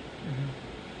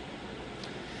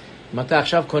 אם אתה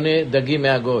עכשיו קונה דגים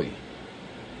מהגוי,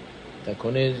 אתה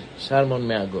קונה סלמון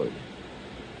מהגוי.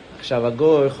 עכשיו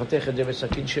הגוי חותך את זה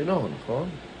בסכין שלו, נכון?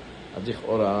 אז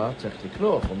לכאורה צריך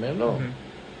לקלוף, אומר לא.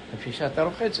 לפי שאתה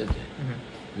רוחץ את זה.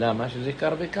 למה? שזה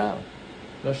קר וקר.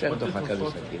 לא שייך דוחקת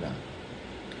בסכינה.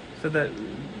 So that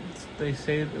they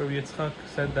say, Rabbi Yitzchak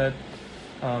said that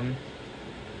chom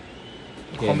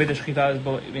beit shchita is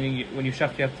meaning when you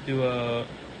shach you have to do a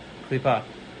klipa.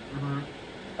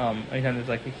 anytime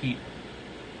there's like a heat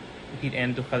and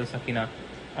duchad sakina.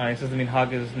 He says the minhag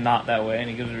is not that way, and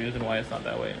he gives a reason why it's not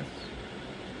that way.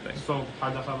 So,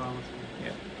 hadacha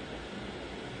yeah.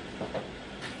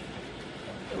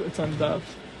 It's on daf.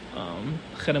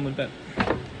 חלמוד ב'.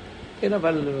 כן,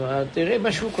 אבל תראה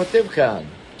מה שהוא כותב כאן,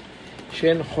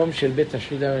 שאין חום של בית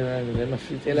השחיטה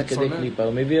מפליט אלא כדי קליפה.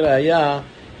 הוא מביא ראיה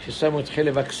ששמו את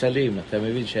חלב הכסלים, אתה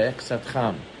מבין שהיה קצת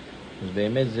חם. אז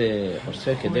באמת זה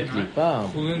עושה כדי קליפה.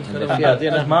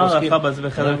 אז מה הערכה בזה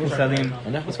בחלב הכסלים?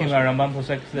 עוסקים והרמב"ם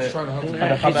פוסק זה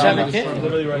הערכה בעלמא. כן,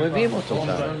 מביאים אותו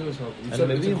כאן.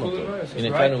 מביאים אותו.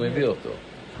 הנה כאן הוא מביא אותו.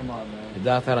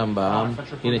 לדעת הרמב"ם,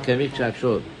 הנה כביך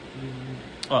שהקשוד.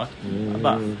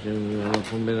 הבא.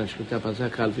 בין השחיטה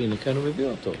פסק חלפי, הנה כאן הוא מביא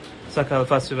אותו. פסק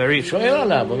חלפה סוברית. שואל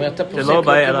עליו, אומר אתה פוסק. זה לא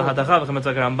בעיה על ההדחה, וכן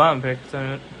פסק הרמב"ם.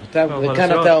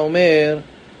 וכאן אתה אומר,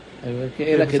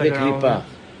 אלא כדי קליפה.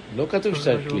 לא כתוב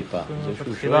שצריך קליפה, זה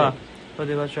שהוא שואל. לא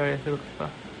דיבת שערי אפילו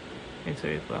קליפה. אין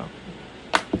צריך לה.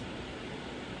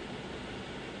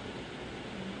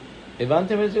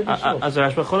 הבנתם את זה בסוף? אז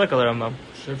הרשב"א חולק על הרמב"ם.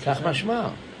 כך משמע.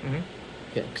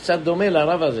 קצת דומה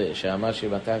לרב הזה, שאמר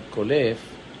שאם אתה קולף,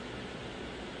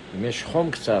 אם יש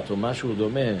חום קצת או משהו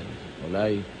דומה,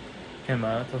 אולי... כן,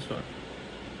 מה אתה עושה?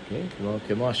 כן,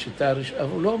 כמו השיטה הראשונה,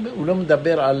 הוא לא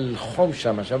מדבר על חום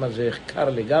שם זה קר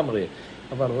לגמרי,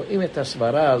 אבל רואים את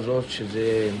הסברה הזאת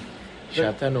שזה,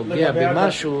 שאתה נוגע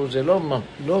במשהו, זה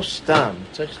לא סתם,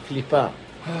 צריך קליפה.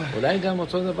 אולי גם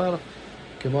אותו דבר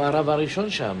כמו הרב הראשון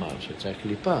שאמר שצריך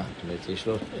קליפה. זאת אומרת, יש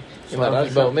לו, אם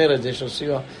הרשב"א אומר את זה, יש לו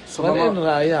סיוע. אבל אין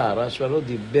ראיה, הרשב"א לא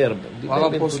דיבר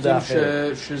בנקודה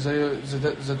אחרת.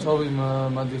 שזה טוב אם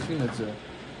מעדיפים את זה.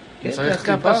 כן,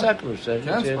 כאן פסקנו,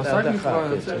 כן, פסקנו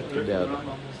כבר את זה.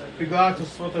 בגלל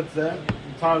התוספות את זה,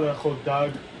 מותר לאכול דג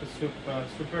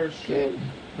בסופר? כן,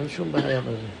 אין שום בעיה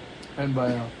בזה. אין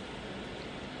בעיה.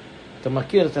 אתה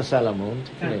מכיר את הסלמון?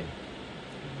 תקנה.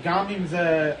 גם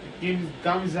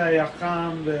אם זה היה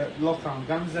חם ולא חם,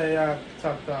 גם אם זה היה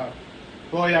קצת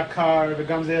לא היה קר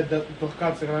וגם זה היה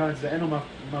דוחקת סגרנת, זה אינו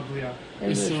מבליע.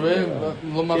 ישראל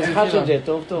לא מבליע. תחת את זה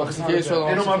טוב.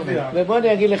 אינו מבליע. ובוא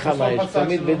אני אגיד לך מה, יש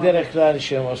תמיד בדרך כלל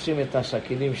שהם עושים את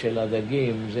הסכינים של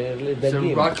הדגים, זה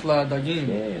לדגים. זה רק לדגים.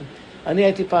 כן. אני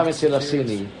הייתי פעם אצל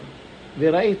הסיני,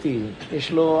 וראיתי,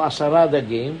 יש לו 10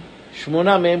 דגים,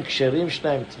 8 מהם כשרים,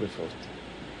 2 צריפות.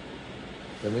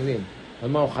 אתה מבין? אז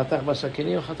מה, הוא חתך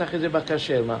בסכינים, הוא חתך את זה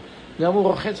בכשר, מה? גם הוא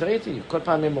רוחץ, ראיתי, כל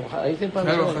פעם הם הייתם פעם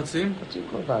זה? רוחצים? רוחצים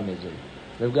כל פעם את זה.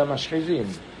 והם גם משחיזים.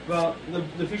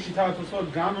 לפי שיטה התוספות,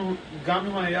 גם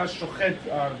אם היה שוחט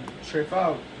שריפה,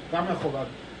 גם יכול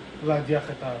להדיח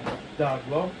את הדג,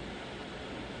 לא?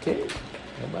 כן.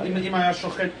 אם היה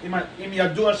שוחט, אם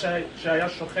ידוע שהיה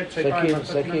שוחט שריפה,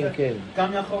 סכין, כן.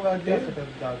 גם יכול להדיח את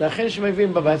הדג. לכן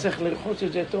שמבין בבית, צריך לרחוץ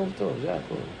את זה טוב, זה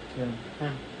הכל. כן.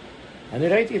 אני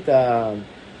ראיתי את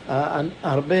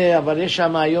הרבה, אבל יש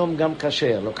שם היום גם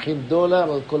כשר. לוקחים $1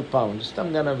 על כל פאונד, זה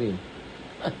סתם גנבים.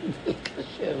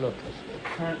 כשר, לא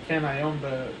כשר. כן, היום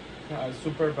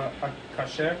בסופר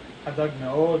כשר, הדג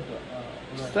מאוד...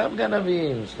 סתם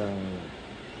גנבים, סתם.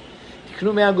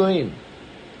 תקנו מהגויים.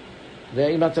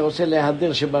 ואם אתה רוצה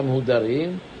להדר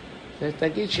שבמהודרים,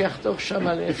 תגיד שיחתוך שם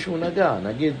על איפשהו נגע.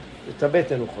 נגיד, את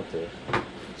הבטן הוא חותך.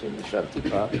 נשאר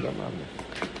טיפה וגמרנו.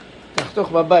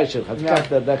 תחתוך בבית שלך, תקח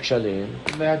את הדק שלם.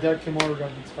 להדר כמו רב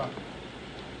יצחק.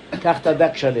 תקח את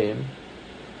הדק שלם,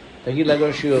 תגיד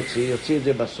לגוי שיוציא את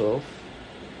זה בסוף,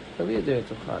 תביא את זה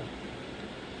ותאכל.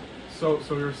 So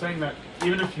you're saying that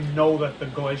even if you know that the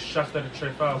goy shafted a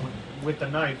treifa with the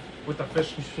knife, with the fish,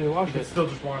 you can still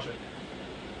just wash it.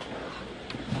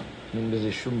 אין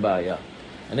בזה שום בעיה.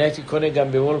 אני הייתי קונה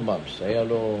גם בוולמאמס, היה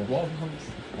לו...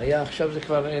 היה, עכשיו זה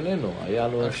כבר איננו, היה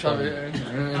לו... עכשיו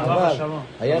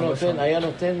היה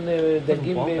נותן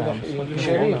דגים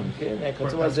כשרים, כן, היה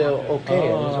כתוב על זה אוקיי,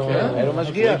 היה לו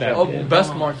משגיח.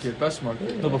 best market.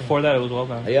 No, before that it was well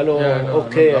done. היה לו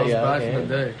אוקיי,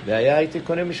 והיה הייתי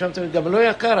קונה משם, גם לא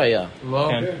יקר היה.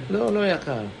 לא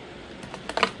יקר.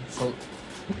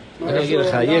 אני אגיד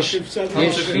לך, יש...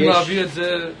 צריכים להביא את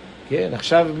זה... כן,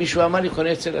 עכשיו מישהו אמר לי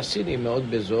קונה אצל הסיני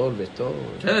מאוד בזול וטוב.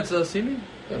 כן, אצל הסיני?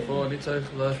 איפה אני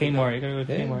צריך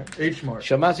Kmart.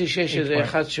 שמעתי שיש איזה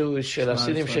אחד של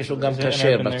הסינים שיש לו גם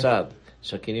כשר בצד.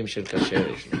 סכינים של כשר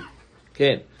יש לו.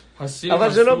 כן. אבל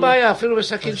זה לא בעיה, אפילו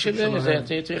בסכין של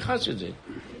זה, תרחץ את זה.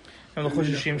 הם לא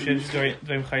חוששים שיש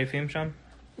דברים חריפים שם?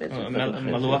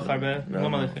 מלוח הרבה? לא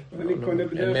מלאכים. אני קונה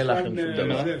בדרך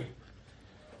כלל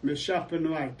משח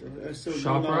בנואט.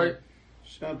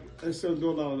 $10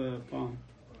 לפעם.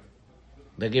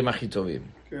 דגים הכי טובים.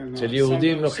 אצל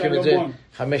יהודים לוקחים את זה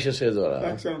 $15.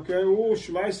 כן, הוא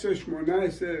 17,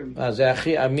 18. זה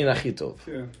המין הכי טוב.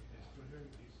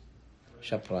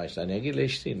 שפרייס, אני אגיד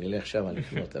לאשתי, נלך שם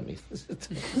לקנות תמיד.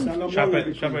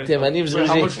 שפרייס. תימנים How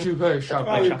זריזים. much do you pay?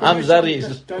 Shop עם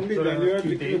זריז. תמיד, אני אוהב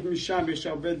לקנות משם, יש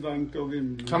הרבה דברים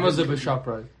טובים. כמה זה בשופ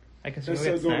רייט? I guess we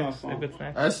get snacks. A good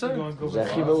snack. 10? זה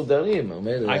הכי מעודרים,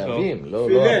 אומר, להבים, לא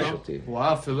פשוטים.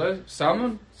 וואו, פילה?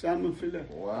 סלמון? סלמון פילה.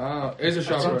 וואו, איזה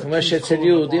שופ רייט? זאת אומרת שאצל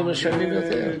יהודים משלמים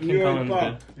יותר. ניו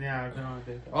פארק. Yeah, I don't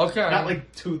know. אוקיי. Not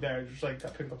like two there, just like I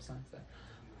picked up signs there.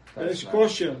 יש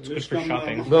כושר. יש for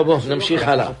shopping. בוא, נמשיך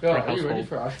הלאה. Are you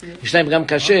ready for Ashby? יש להם גם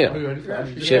כשר. Are you ready for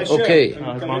Ashby? אוקיי. As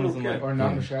long as I'm Or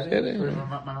not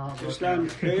Machete? יש להם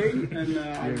קיי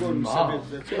ועגון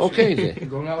מסביב. אוקיי זה. You going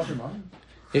out with your mom?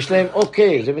 יש להם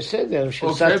אוקיי, זה בסדר.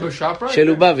 אוקיי, בשופ רייט? של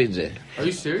לובביץ'. Are you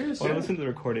serious? Well, listen to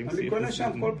the recording. אני קונה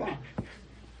שם כל פעם.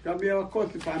 גם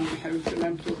בירקות לפעמים, חייב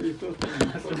שלהם יותר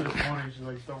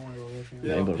טוב.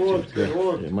 ירקות,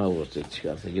 פירות. מה הוא רוצה?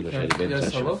 תגיד לו שאני באמצע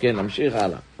Yes, שם. hello? כן, נמשיך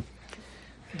הלאה.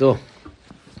 טוב.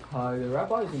 Hi, the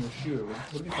rabbi is in the shiur.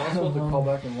 Would it be possible to call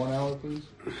back in 1 hour,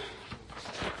 please?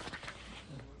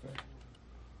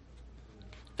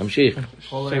 נמשיך.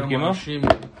 כל היום גימה? אנשים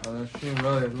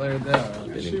לא יודע.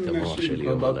 מבלבלים את המוח שלי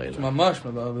יום הלילה. ממש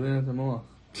מבלבלים את המוח.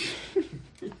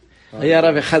 היה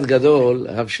רב אחד גדול,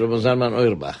 הרב שלמה זלמן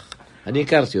אוירבך. אני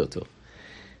הכרתי אותו.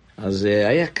 אז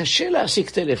היה קשה להשיג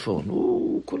טלפון.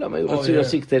 כולם היו רוצים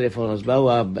להשיג טלפון. אז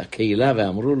באו הקהילה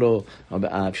ואמרו לו,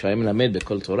 שהיה מלמד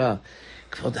בכל תורה,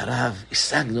 כבוד הרב,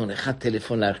 השגנו לך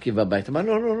טלפון להרכיב בבית. אמר,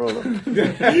 לא.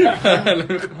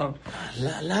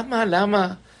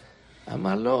 למה?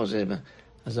 אמר, לא.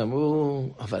 אז אמרו,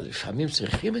 אבל לפעמים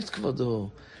צריכים את כבודו.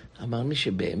 אמר, מי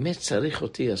שבאמת צריך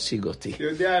אותי, ישיג אותי.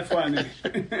 יודע איפה אני.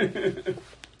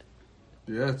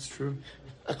 Yeah, it's true.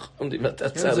 נכון, אם אתה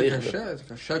זה צריך.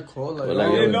 קשה כל כל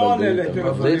היום. היום לא עונה מבלבלים.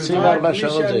 לטלפון. זה 24 מי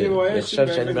שעות שאני זה. רואה אני חושב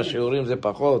שאני שבאמת- בשיעורים זה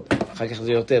פחות, אחר כך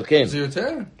זה יותר, כן. זה יותר?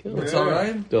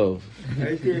 בצהריים? טוב,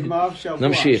 הייתי עם אב שבוע,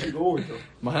 נמשיך. שיגרו אותו.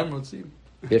 מה הם רוצים?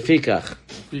 לפיכך,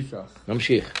 פיכך.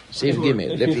 נמשיך. סעיף ג'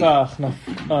 לפיכך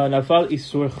נפל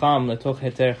איסור חם לתוך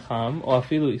היתר חם, או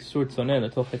אפילו איסור צונן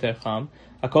לתוך היתר חם,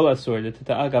 הכל אסור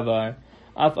לתתאה גבר,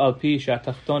 אף על פי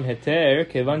שהתחתון היתר,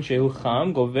 כיוון שהוא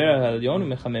חם, גובר על העליון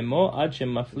ומחממו עד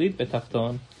שמפליט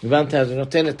בתחתון. הבנת, זה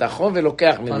נותן את החום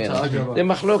ולוקח ממנו. תתאה גבר. זה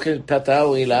מחלוקת, תתאה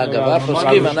או הילה גבר,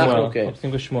 פוסקים אנחנו, כן.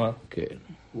 פוסקים כשמואל. כן.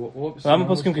 למה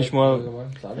פוסקים כשמואל?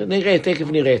 נראה,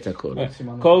 תכף נראה את הכל.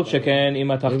 כל שכן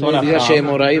אם התחתון בגלל החם,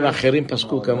 שאמוראים אחרים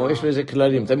פסקו כמוהו, יש לזה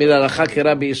כללים. תמיד הלכה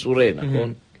קרה באיסורי,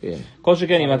 נכון? כן. כל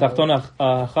שכן אם התחתון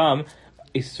החם,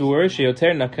 איסור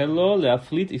שיותר נקל לו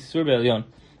להפליט איסור בעליון.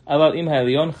 אבל אם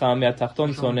העליון חם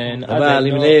מהתחתון צונן, אבל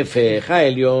אם להפך,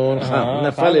 העליון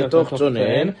נפל לתוך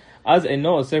צונן, אז אינו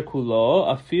אוסר כולו,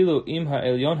 אפילו אם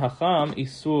העליון החם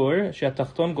איסור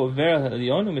שהתחתון גובר על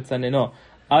העליון ומצננו,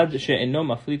 עד שאינו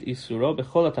מפליט איסורו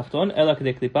בכל התחתון, אלא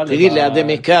כדי קליפה תגיד לי, אדם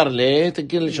עיקר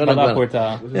תגיד לשון הגמרא. בלה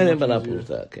פורטה. בלה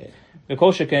פורטה, כן.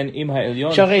 וכל שכן אם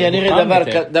העליון... שרי, אני שהוא נראה חם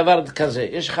יותר. דבר כזה,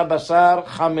 יש לך בשר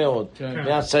חם מאוד,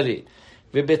 מהצלי,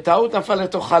 ובטעות נפל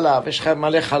לתוך חלב, יש לך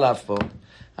מלא חלב פה,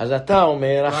 אז אתה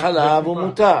אומר, החלב הוא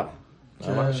מותר,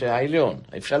 שהעליון,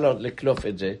 אפשר לקלוף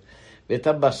את זה, ואת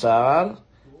הבשר,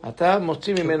 אתה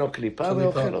מוציא ממנו קליפה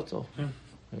ואוכל אותו.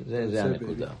 זה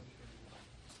הנקודה.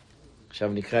 עכשיו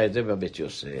נקרא את זה בבית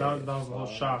יוסף. That was a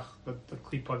little shock that the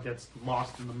klipa gets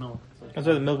lost in the milk. It's like, That's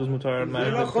why the milk is mutar.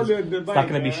 זה לא יכול להיות It's בבית. not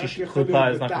going to be רק shish. יכול Klipa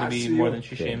להיות is not going to be more than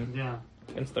shishim.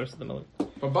 yeah. Against the rest of the milk.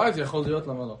 בבית זה יכול להיות,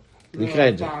 למה לא? נקרא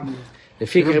את זה.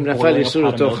 לפיכך אם נפל Boiling a איסור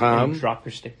pot of לתוך milk העם, and drop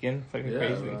your stick in. It's like a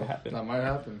crazy thing to happen. That might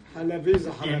happen. חלבי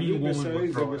זה חלבי,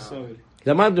 בשרי זה בשרי.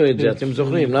 למדנו את זה, אתם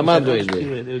זוכרים, למדנו את זה. It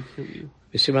would kill you.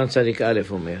 בסימן צדיק א'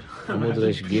 אומר, עמוד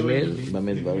רש ג'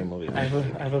 במה דברים אומרים. I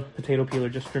have a potato peeler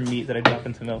just for meat that I drop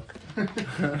into milk.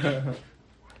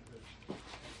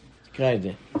 תקרא את זה,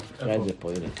 תקרא את זה פה,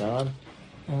 הנה כאן.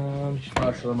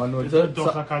 נשמע שלמדנו את זה.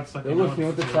 דוח הקד סכנות. Look,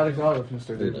 you went to צדיק א', Mr.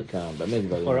 David. כאן, במה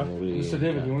דברים אומרים. Mr.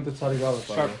 David, you went to צדיק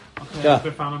א'. It's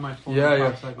been found on my phone.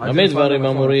 Yeah. במה דברים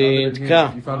אומרים, תקע.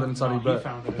 You found it in צדיק He ב'.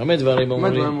 found it. במה דברים באמת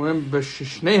אומרים, דברים אומרים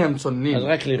בשניהם צוננים. אז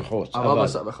רק לרחוץ, אבל אבל.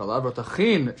 בשר וחלב לא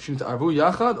תכין שנתערבו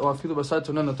יחד, או אפילו בשר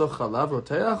צונן לתוך חלב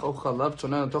רותח, או חלב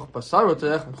צונן לתוך בשר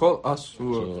רותח, הכל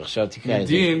אסור. עכשיו תקרא את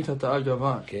זה. מדין תתאה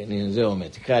גבר. כן, הנה זה אומר,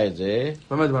 תקרא את זה.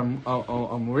 באמת,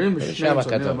 אמורים שם בשניהם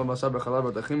צוננים כתוב. בבשר וחלב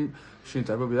רותחים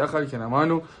שנתערבו ביחד, כן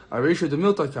אמרנו, הרי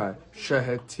שדמילתקאי,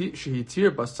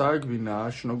 שהתיר בשר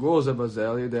גבינה שנוגעו זה בזה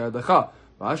על ידי הדחה.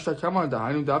 ואשתא כמה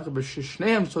דהיינו דווקא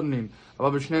בשניהם צוננים, אבל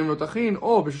בשניהם לא תכין,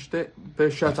 או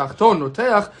בשהתחתון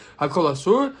רותח, הכל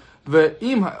אסור,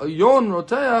 ואם העליון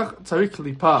רותח, צריך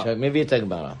קליפה. עכשיו מביא את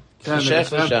הגמרא. כן,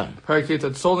 שייך לשם. פרק י'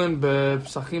 צולין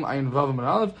בפסחים עין ו'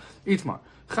 אמר א', איתמר.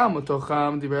 חם לתוך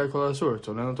חם דיבר הכל אסור,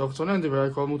 צונן לתוך צונן דיבר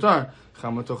הכל מותר,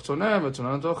 חם לתוך צונן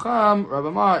וצונן לתוך חם, רב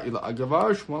אמר, אילה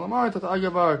אגבר, שמואל אמר, תת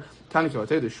אגבר, תני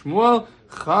קבתי דשמואל,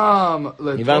 חם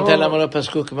לתוך... הבנת למה לא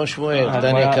פסקו כמו שמואל,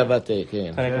 תני קבתי,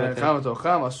 כן. חם לתוך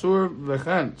חם אסור,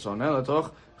 וכן, צונן לתוך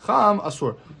חם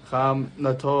אסור, חם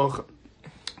לתוך...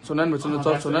 צונן וצונן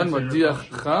לתוך צונן, מדיח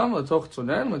חם לתוך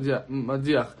צונן,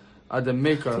 מדיח עד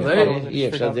המקר לי. אי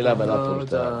אפשר דילה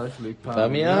בלטורתה.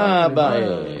 פעמי הבא,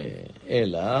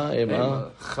 אלא, אמה.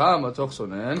 חם לתוך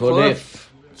צונן.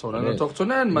 קולף. צונן לתוך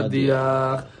צונן,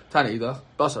 מדיח. תני אידך,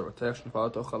 בשר רותח, שנפל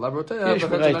לתוך חלב רותח. יש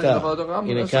ברייתא.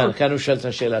 הנה, כאן הוא שואל את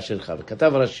השאלה שלך,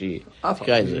 וכתב רש"י.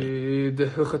 תקרא את זה.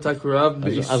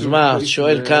 אז מה,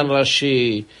 שואל כאן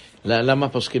רש"י, למה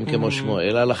פוסקים כמו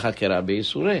שמואל? הלכה כרע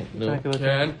באיסורי.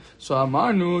 כן,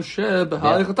 אמרנו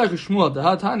שבהלכתה כשמואל,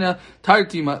 דהתניא,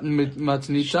 תרתי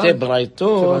מתניתא. שתי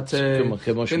ברייתות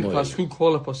כמו שמואל. כן, פסקו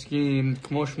כל הפוסקים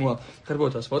כמו שמואל. כתבו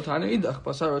את הספות, תניא אידך,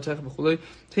 בשר רותח וכולי,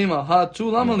 תימה,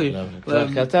 התו למה לי?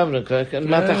 כתבנו,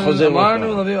 מה אתה חוזר?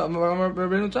 אמרנו,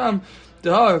 רבינו תם,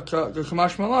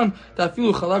 כמשמע לן,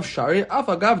 אפילו חלב שרי, אף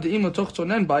אגב דאים לתוך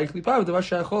צונן באי קליפה, ודבר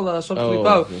שיכול לעשות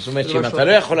קליפה. זאת אומרת שאם אתה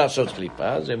לא יכול לעשות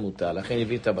קליפה, זה מותר, לכן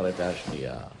הביא את הברייתא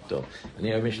השנייה. טוב,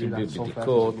 אני היום יש לי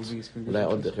בדיקות, אולי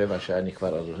עוד רבע שעה אני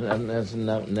כבר אז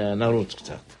נרוץ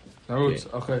קצת. נרוץ,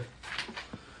 אוקיי.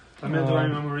 במה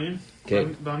דברים אמורים? כן.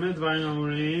 במה דברים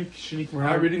אמורים? We're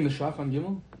not reading the Shach on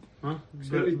Gimel?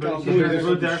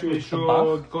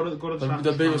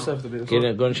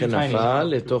 כגון שנפל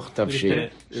לתוך תבשיל.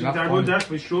 שתרבו דרך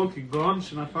בישול כגון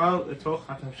שנפל לתוך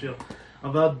התבשיל.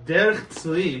 אבל דרך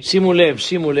צלי...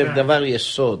 שימו לב, דבר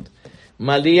יסוד.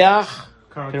 מליח,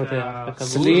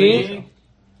 צלי,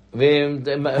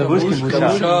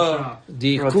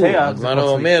 דייקו. הגמרא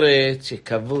אומרת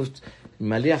שכבוש,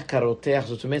 מליח כרותח,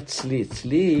 זאת אומרת צלי.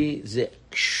 צלי זה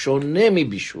שונה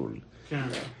מבישול.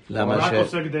 למה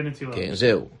ש... כן,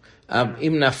 זהו.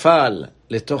 אם נפל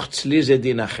לתוך צלי זה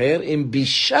דין אחר, אם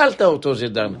בישלת אותו זה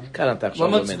דין. כאן אתה עכשיו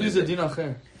למה צלי זה דין אחר?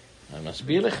 אני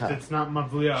מסביר לך.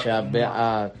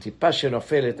 שהטיפה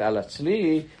שנופלת על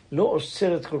הצלי לא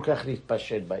אוסרת כל כך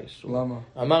להתפשט באיסור. למה?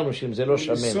 אמרנו שאם זה לא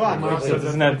שמן.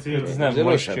 זה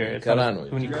לא שמן, קראנו.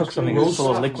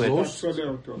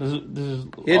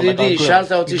 ידידי,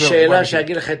 שאלת אותי שאלה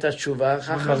שאגיד לך את התשובה.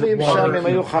 חכמים שם הם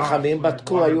היו חכמים,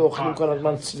 בדקו, היו אוכלים כל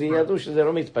הזמן צלי, ידעו שזה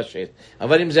לא מתפשט.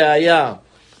 אבל אם זה היה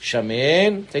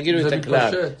שמן, תגידו את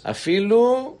הכלל.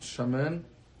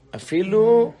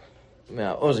 אפילו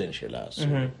מהאוזן שלה אסור,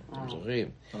 אתם זוכרים?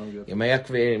 אם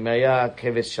היה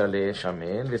כבש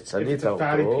שמן וצלית אותו,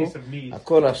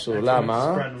 הכל אסור.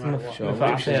 למה?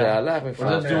 שאומרים שזה הלך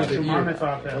מפעפע.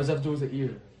 What does that do with the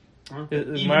ear?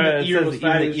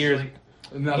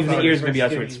 Even the ears may be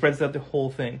out, it spreads out the whole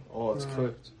thing. Oh, it's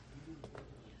cooked.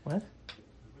 What?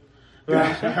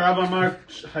 הרב אמר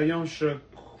היום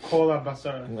כל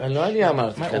הבשר. לא אני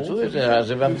אמרתי, כתוב את זה,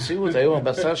 זה במציאות, היום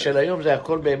הבשר של היום זה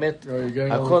הכל באמת,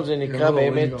 הכל זה נקרא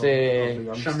באמת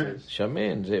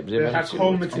שמן, זה במציאות.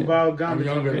 והכל מצובל גם.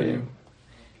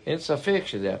 אין ספק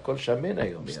שזה הכל שמן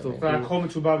היום. והכל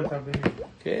מצובל בתבלינים.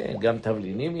 כן, גם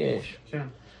תבלינים יש. כן.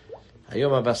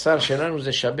 היום הבשר שלנו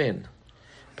זה שמן.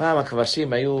 פעם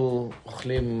הכבשים היו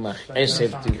אוכלים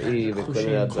עשב טבעי וכל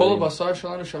הדברים. כל הבשר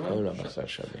שלנו שמן? כל הבשר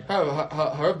שמן.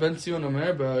 הרב בן ציון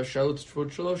אומר בשאלות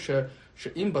התשובות שלו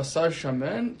שאם בשר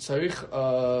שמן צריך,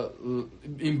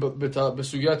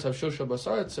 בסוגיית תבשיל של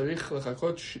בשר צריך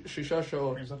לחכות 6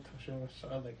 שעות.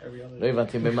 לא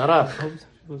הבנתי, במרק.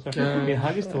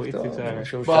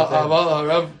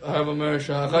 אבל הרב אומר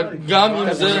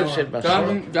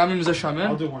גם אם זה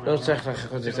שמן לא צריך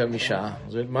לחכות יותר משעה,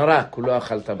 זה מרק, הוא לא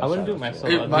אכל את הבשר.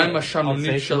 מה עם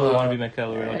השמנונית שלו?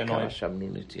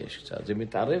 השמנונית יש קצת, זה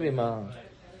מתערב עם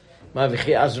מה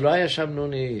וכי אז לא היה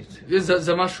שמנונית.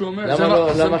 זה מה שהוא אומר.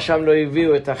 למה שם לא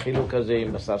הביאו את החילוק הזה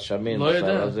עם בשר שמן? לא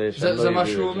יודע, זה מה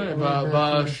שהוא אומר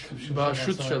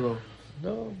בשו"ת שלו.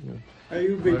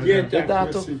 היו בגט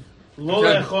הכבשים. לא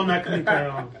לאכול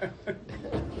מהקניקיון.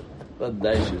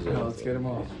 ודאי שזה לא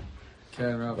טוב.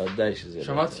 כן, רב. ודאי שזה לא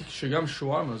טוב. שמעתי שגם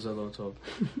שווארמה זה לא טוב.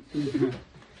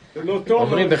 זה לא טוב,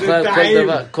 אומרים בכלל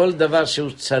כל דבר שהוא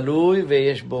צלוי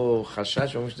ויש בו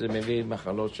חשש, אומרים שזה מביא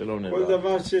מחלות שלא נדע. כל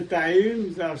דבר שטעים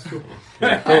זה אסור.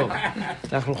 טוב,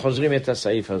 אנחנו חוזרים את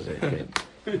הסעיף הזה, כן.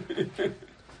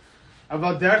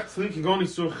 אבל דרך צלי כגון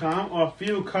איסור חם, או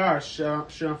אפילו קר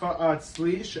שנפל על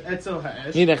צלי שעצר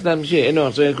האש. הנה, תמשיך, אינו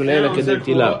עושה כולה אלא כדי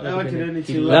נטילה.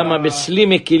 למה בצלי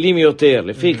מקילים יותר?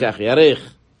 לפי כך,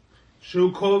 ירך.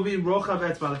 שהוא קובי רוחב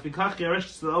אצבע, לפי כך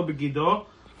ירש צלעו בגידו,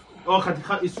 או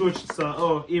חתיכת איסור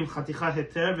צלעו עם חתיכת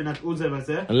היתר ונטעו זה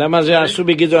בזה. למה זה עשו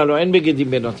בגידו? לא, אין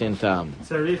בגידים בנותן טעם.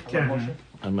 צריך, כן.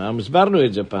 הסברנו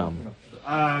את זה פעם.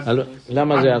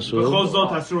 למה זה אסור? בכל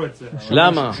זאת אסור את זה.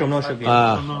 למה? שומנו של גיל.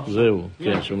 זהו,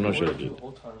 כן, שומנו של גיל.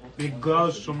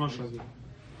 בגלל שומנו של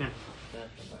גיל.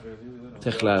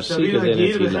 צריך להשיג את זה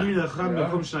להגיד נפילה. וכן מלאכה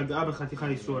במקום שנגעה בחתיכה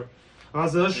איסור. אבל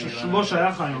זה לא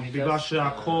שייך היום, בגלל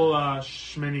שהכל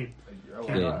שמנים.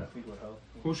 כן.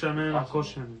 הוא שמן, הכל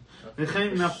שמן. וכן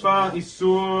נפל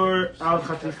איסור על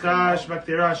חתיכה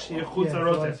שבקתרה שהיא חוץ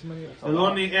הרוטב.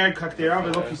 ולא ניער כקתרה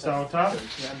ולא כיסה אותה.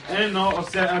 אינו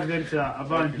עושה עד כדי נפילה.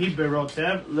 אבל אם היא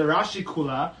ברוטב, לרש"י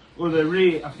כולה,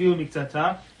 ולרי אפילו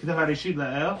מקצתה, כתב הראשית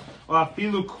לאל, או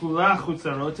אפילו כולה חוץ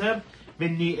הרוטב,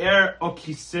 וניער או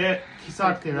כיסה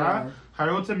הקתרה,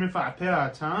 הרוטב מפעפע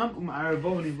הטעם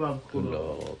ומערבו ונבלע כולו.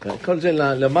 לא, כל זה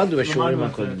למדנו בשיעורים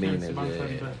הקודמים.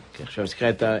 עכשיו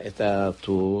תקרא את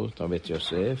הטור, תרבית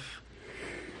יוסף.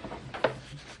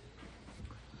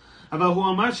 אבל הוא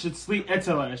אמר שאצלי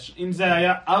אצל האש, אם זה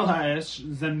היה על האש,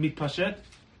 זה מתפשט?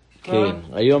 כן,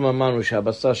 היום אמרנו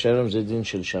שהבשר שלנו זה דין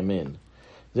של שמן.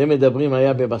 זה מדברים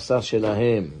היה בבשר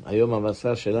שלהם, היום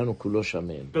הבשר שלנו כולו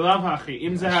שמן. בלאו הכי,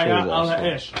 אם זה היה על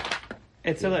האש.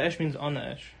 אצל האש means on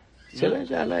האש. אצל האש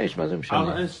זה על האש, מה זה משנה? על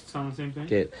האש, it's on the same thing?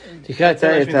 כן, תקרא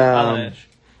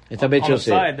את הבית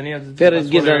יוסף. פרק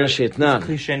גזע נשית, נען.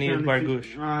 כלי שני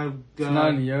ברגוש.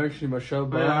 תנן יש לי משל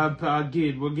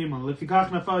בהגיד, וגימל. לפיכך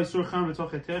נפל איסור חם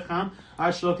בתוך היתר חם,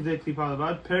 עד שלא כדי קליפה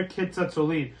לבד, פר קצת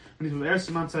צולין. ונתבאר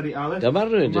סימן צדי א',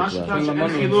 גמרנו את זה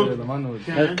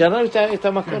כבר. קראנו את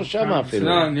המקור שם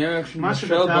אפילו. מה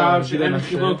שכתב שאין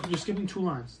חילוק, you're skipping two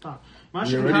lines, stop. מה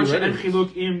שכתב שאין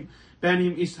חילוק בין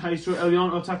אם האיסור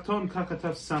עליון או תחתון, כך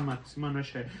כתב סמ"ק, סימן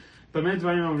רש"י. באמת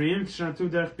דברים אומרים, כשנטו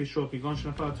דרך בישול, כגון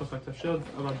שנפל לתוך התבשיל,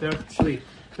 אבל דרך צלי.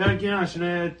 פרק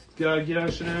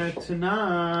גירה שני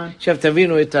תנן. עכשיו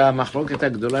תבינו את המחלוקת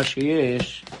הגדולה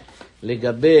שיש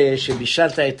לגבי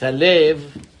שבישלת את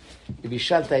הלב,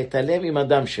 בישלת את הלב עם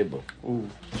הדם שבו.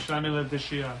 שני לב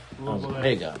דשייה.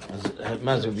 רגע, אז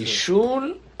מה זה,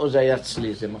 בישול או זה היה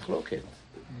צלי? זה מחלוקת.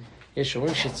 יש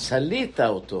אומרים שצלית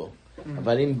אותו,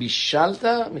 אבל אם בישלת,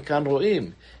 מכאן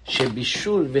רואים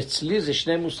שבישול וצלי זה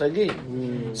שני מושגים.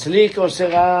 צלי עושה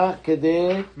רק כדי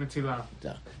נצילה.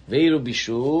 ואילו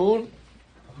בישול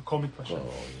הכל מתפשט.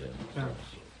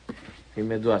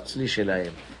 ילמדו הצלי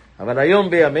שלהם. אבל היום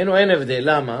בימינו אין הבדל,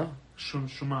 למה?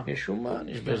 שומן. יש שומן,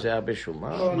 יש בזה הרבה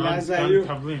שומן. אז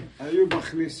היו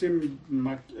מכניסים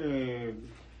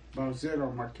ברזל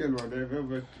או מקל או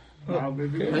דבר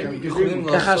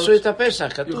ככה עשו את הפסח,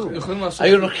 כתוב.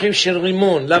 היו לוקחים של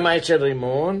רימון. למה עץ של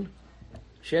רימון?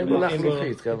 שאין בו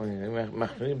לחלוכית,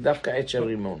 מכניסים דווקא עץ של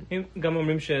רימון. גם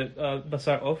אומרים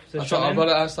שבשר עוף זה שמן? I'm about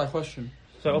to ask that question.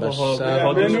 בשר עוף I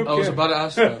was about to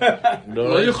ask that.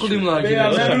 לא יכולים להגיד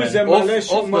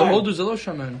עוף בהודו זה לא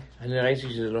שמן. אני ראיתי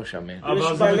שזה לא שמן.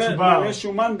 אבל זה מצובר. יש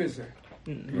שומן בזה.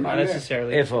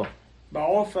 איפה?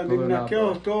 בעוף אני מנקה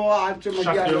אותו עד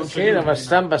שמגיע לסדר. כן, אבל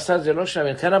סתם בשר זה לא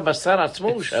שמן, כאן הבשר עצמו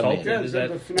הוא שמן. כן, זה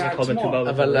בפני עצמו.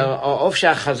 אבל העוף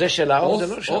שהחזה של העוף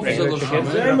זה לא שמן.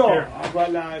 זה לא,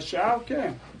 אבל השאר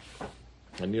כן.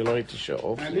 אני לא ראיתי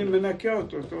שעוף. אני מנקה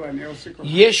אותו, אני עושה כל כך.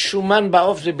 יש שומן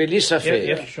בעוף זה בלי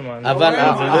ספק. אבל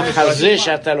החזה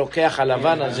שאתה לוקח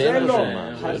הלבן הזה אין לו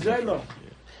שומן. זה לא.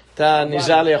 אתה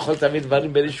נזהר יכול תמיד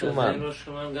דברים בלי שומן. אין לו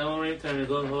שומן, גם אומרים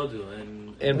תרנגול הודו.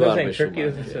 אין בו הרבה שומן.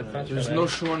 There's no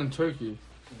שומן in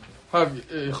Turkey.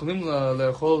 יכולים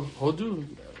לאכול הודו?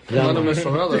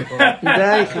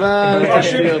 די כבר את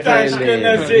השטויות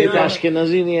האלה. את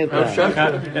האשכנזי נהיית.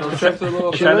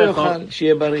 שלא יאכל,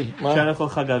 שיהיה בריא. אפשר לאכול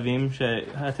חגבים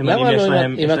שהתימנים יש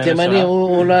להם. אם התימני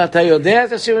אתה יודע,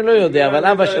 אתה סימן לא יודע, אבל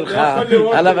אבא שלך,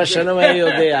 עליו השלום היה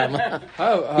יודע.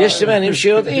 יש סימנים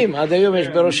שיודעים, עד היום יש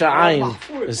בראש העין,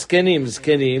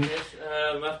 זקנים.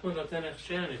 מחמוד נותן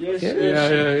הכשר.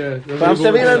 פעם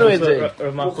תביא לנו את זה.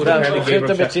 אוכלים את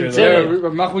הבצנצנת.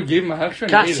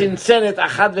 קח צנצנת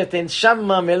אחת ותן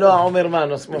שמה מלוא העומר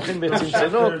מנוס. מוכלים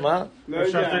בצנצנות, מה?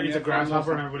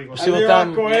 עושים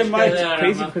אותם.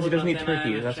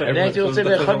 אני הייתי רוצה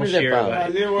לאכול מזה פעם.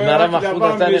 נראה מחמוד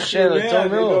נתן הכשר, טוב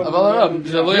מאוד.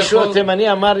 מישהו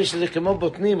התימני אמר לי שזה כמו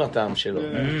בוטנים הטעם שלו.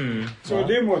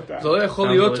 צודים אותה. זה לא יכול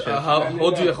להיות,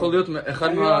 הודו יכול להיות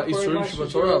אחד מהאיסורים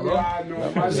שבתורה, לא?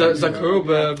 זה קראו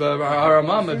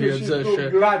בהרמה מביא את זה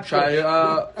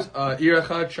שהיה עיר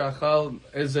אחד שאכל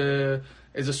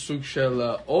איזה סוג של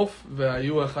עוף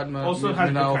והיו אחד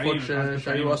מן העופות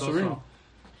שהיו אסורים.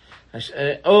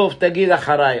 עוף, תגיד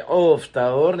אחריי, עוף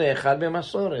טהור נאכל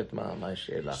במסורת, מה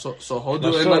השאלה?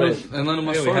 הודו אין לנו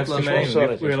מסורת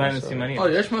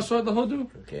יש מסורת להודו?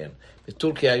 כן,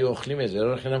 בטורקיה היו אוכלים את זה,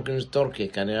 לא חינם קוראים לזה טורקיה,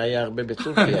 כנראה היה הרבה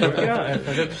בטורקיה.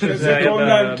 זה היה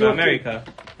באמריקה.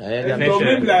 הם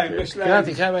דומים להם, יש להם.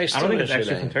 תקרא בהיסטוריה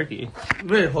שלהם.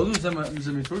 והודו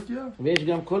זה מטורקיה? ויש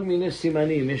גם כל מיני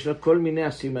סימנים, יש לו כל מיני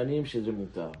הסימנים שזה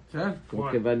מותר. כן? כמו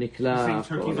כיוון נקלע.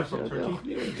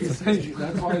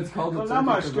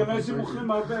 למה? אשכנזים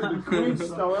אוכלים הרבה,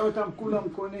 בקווינס אתה רואה אותם כולם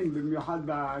קונים, במיוחד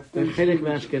חלק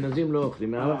מהאשכנזים לא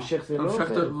אוכלים, הרב שכטר לא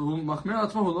אוכל. הוא מחמיר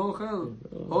עצמו, הוא לא אוכל.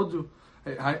 הודו.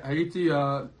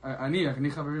 אני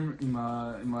חברים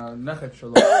עם הנכד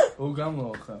שלו, הוא גם לא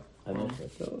אוכל.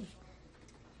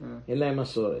 אין להם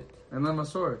מסורת. אין להם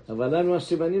מסורת. אבל לנו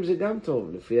הסימנים זה גם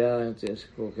טוב, לפי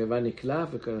כיוון נקלע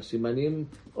וסימנים,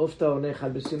 אופתה עונה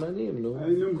אחד בסימנים, נו.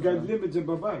 היינו מגדלים את זה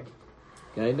בבית.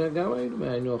 גם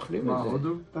היינו אוכלים את זה. מה,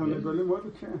 הודו? תרנגולים הודו,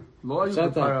 כן. לא היו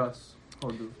בפרס,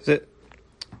 הודו.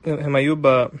 הם היו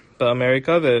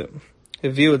באמריקה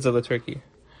והביאו את זה לטורקיה.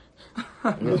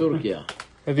 לטורקיה.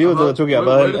 הביאו את זה לטורקיה,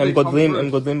 אבל הם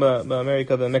גודלים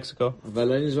באמריקה ומקסיקו.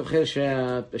 אבל אני זוכר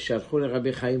שהלכו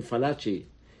לרבי חיים פלאצ'י,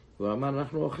 הוא אמר,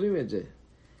 אנחנו אוכלים את זה.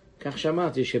 כך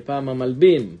שמעתי שפעם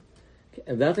המלבים,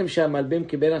 ידעתם שהמלבים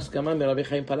קיבל הסכמה מרבי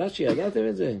חיים פלאצ'י? ידעתם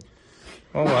את זה?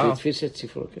 וואו. תפיס את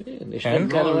ספרו, כן. יש להם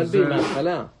כאן המלבים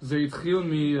מההתחלה. זה התחיל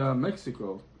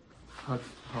ממקסיקו,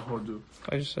 ההודו.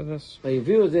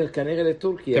 הביאו את זה כנראה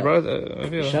לטורקיה.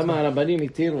 שם הרבנים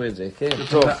התירו את זה, כן.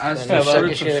 טוב,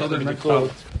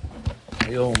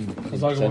 היום.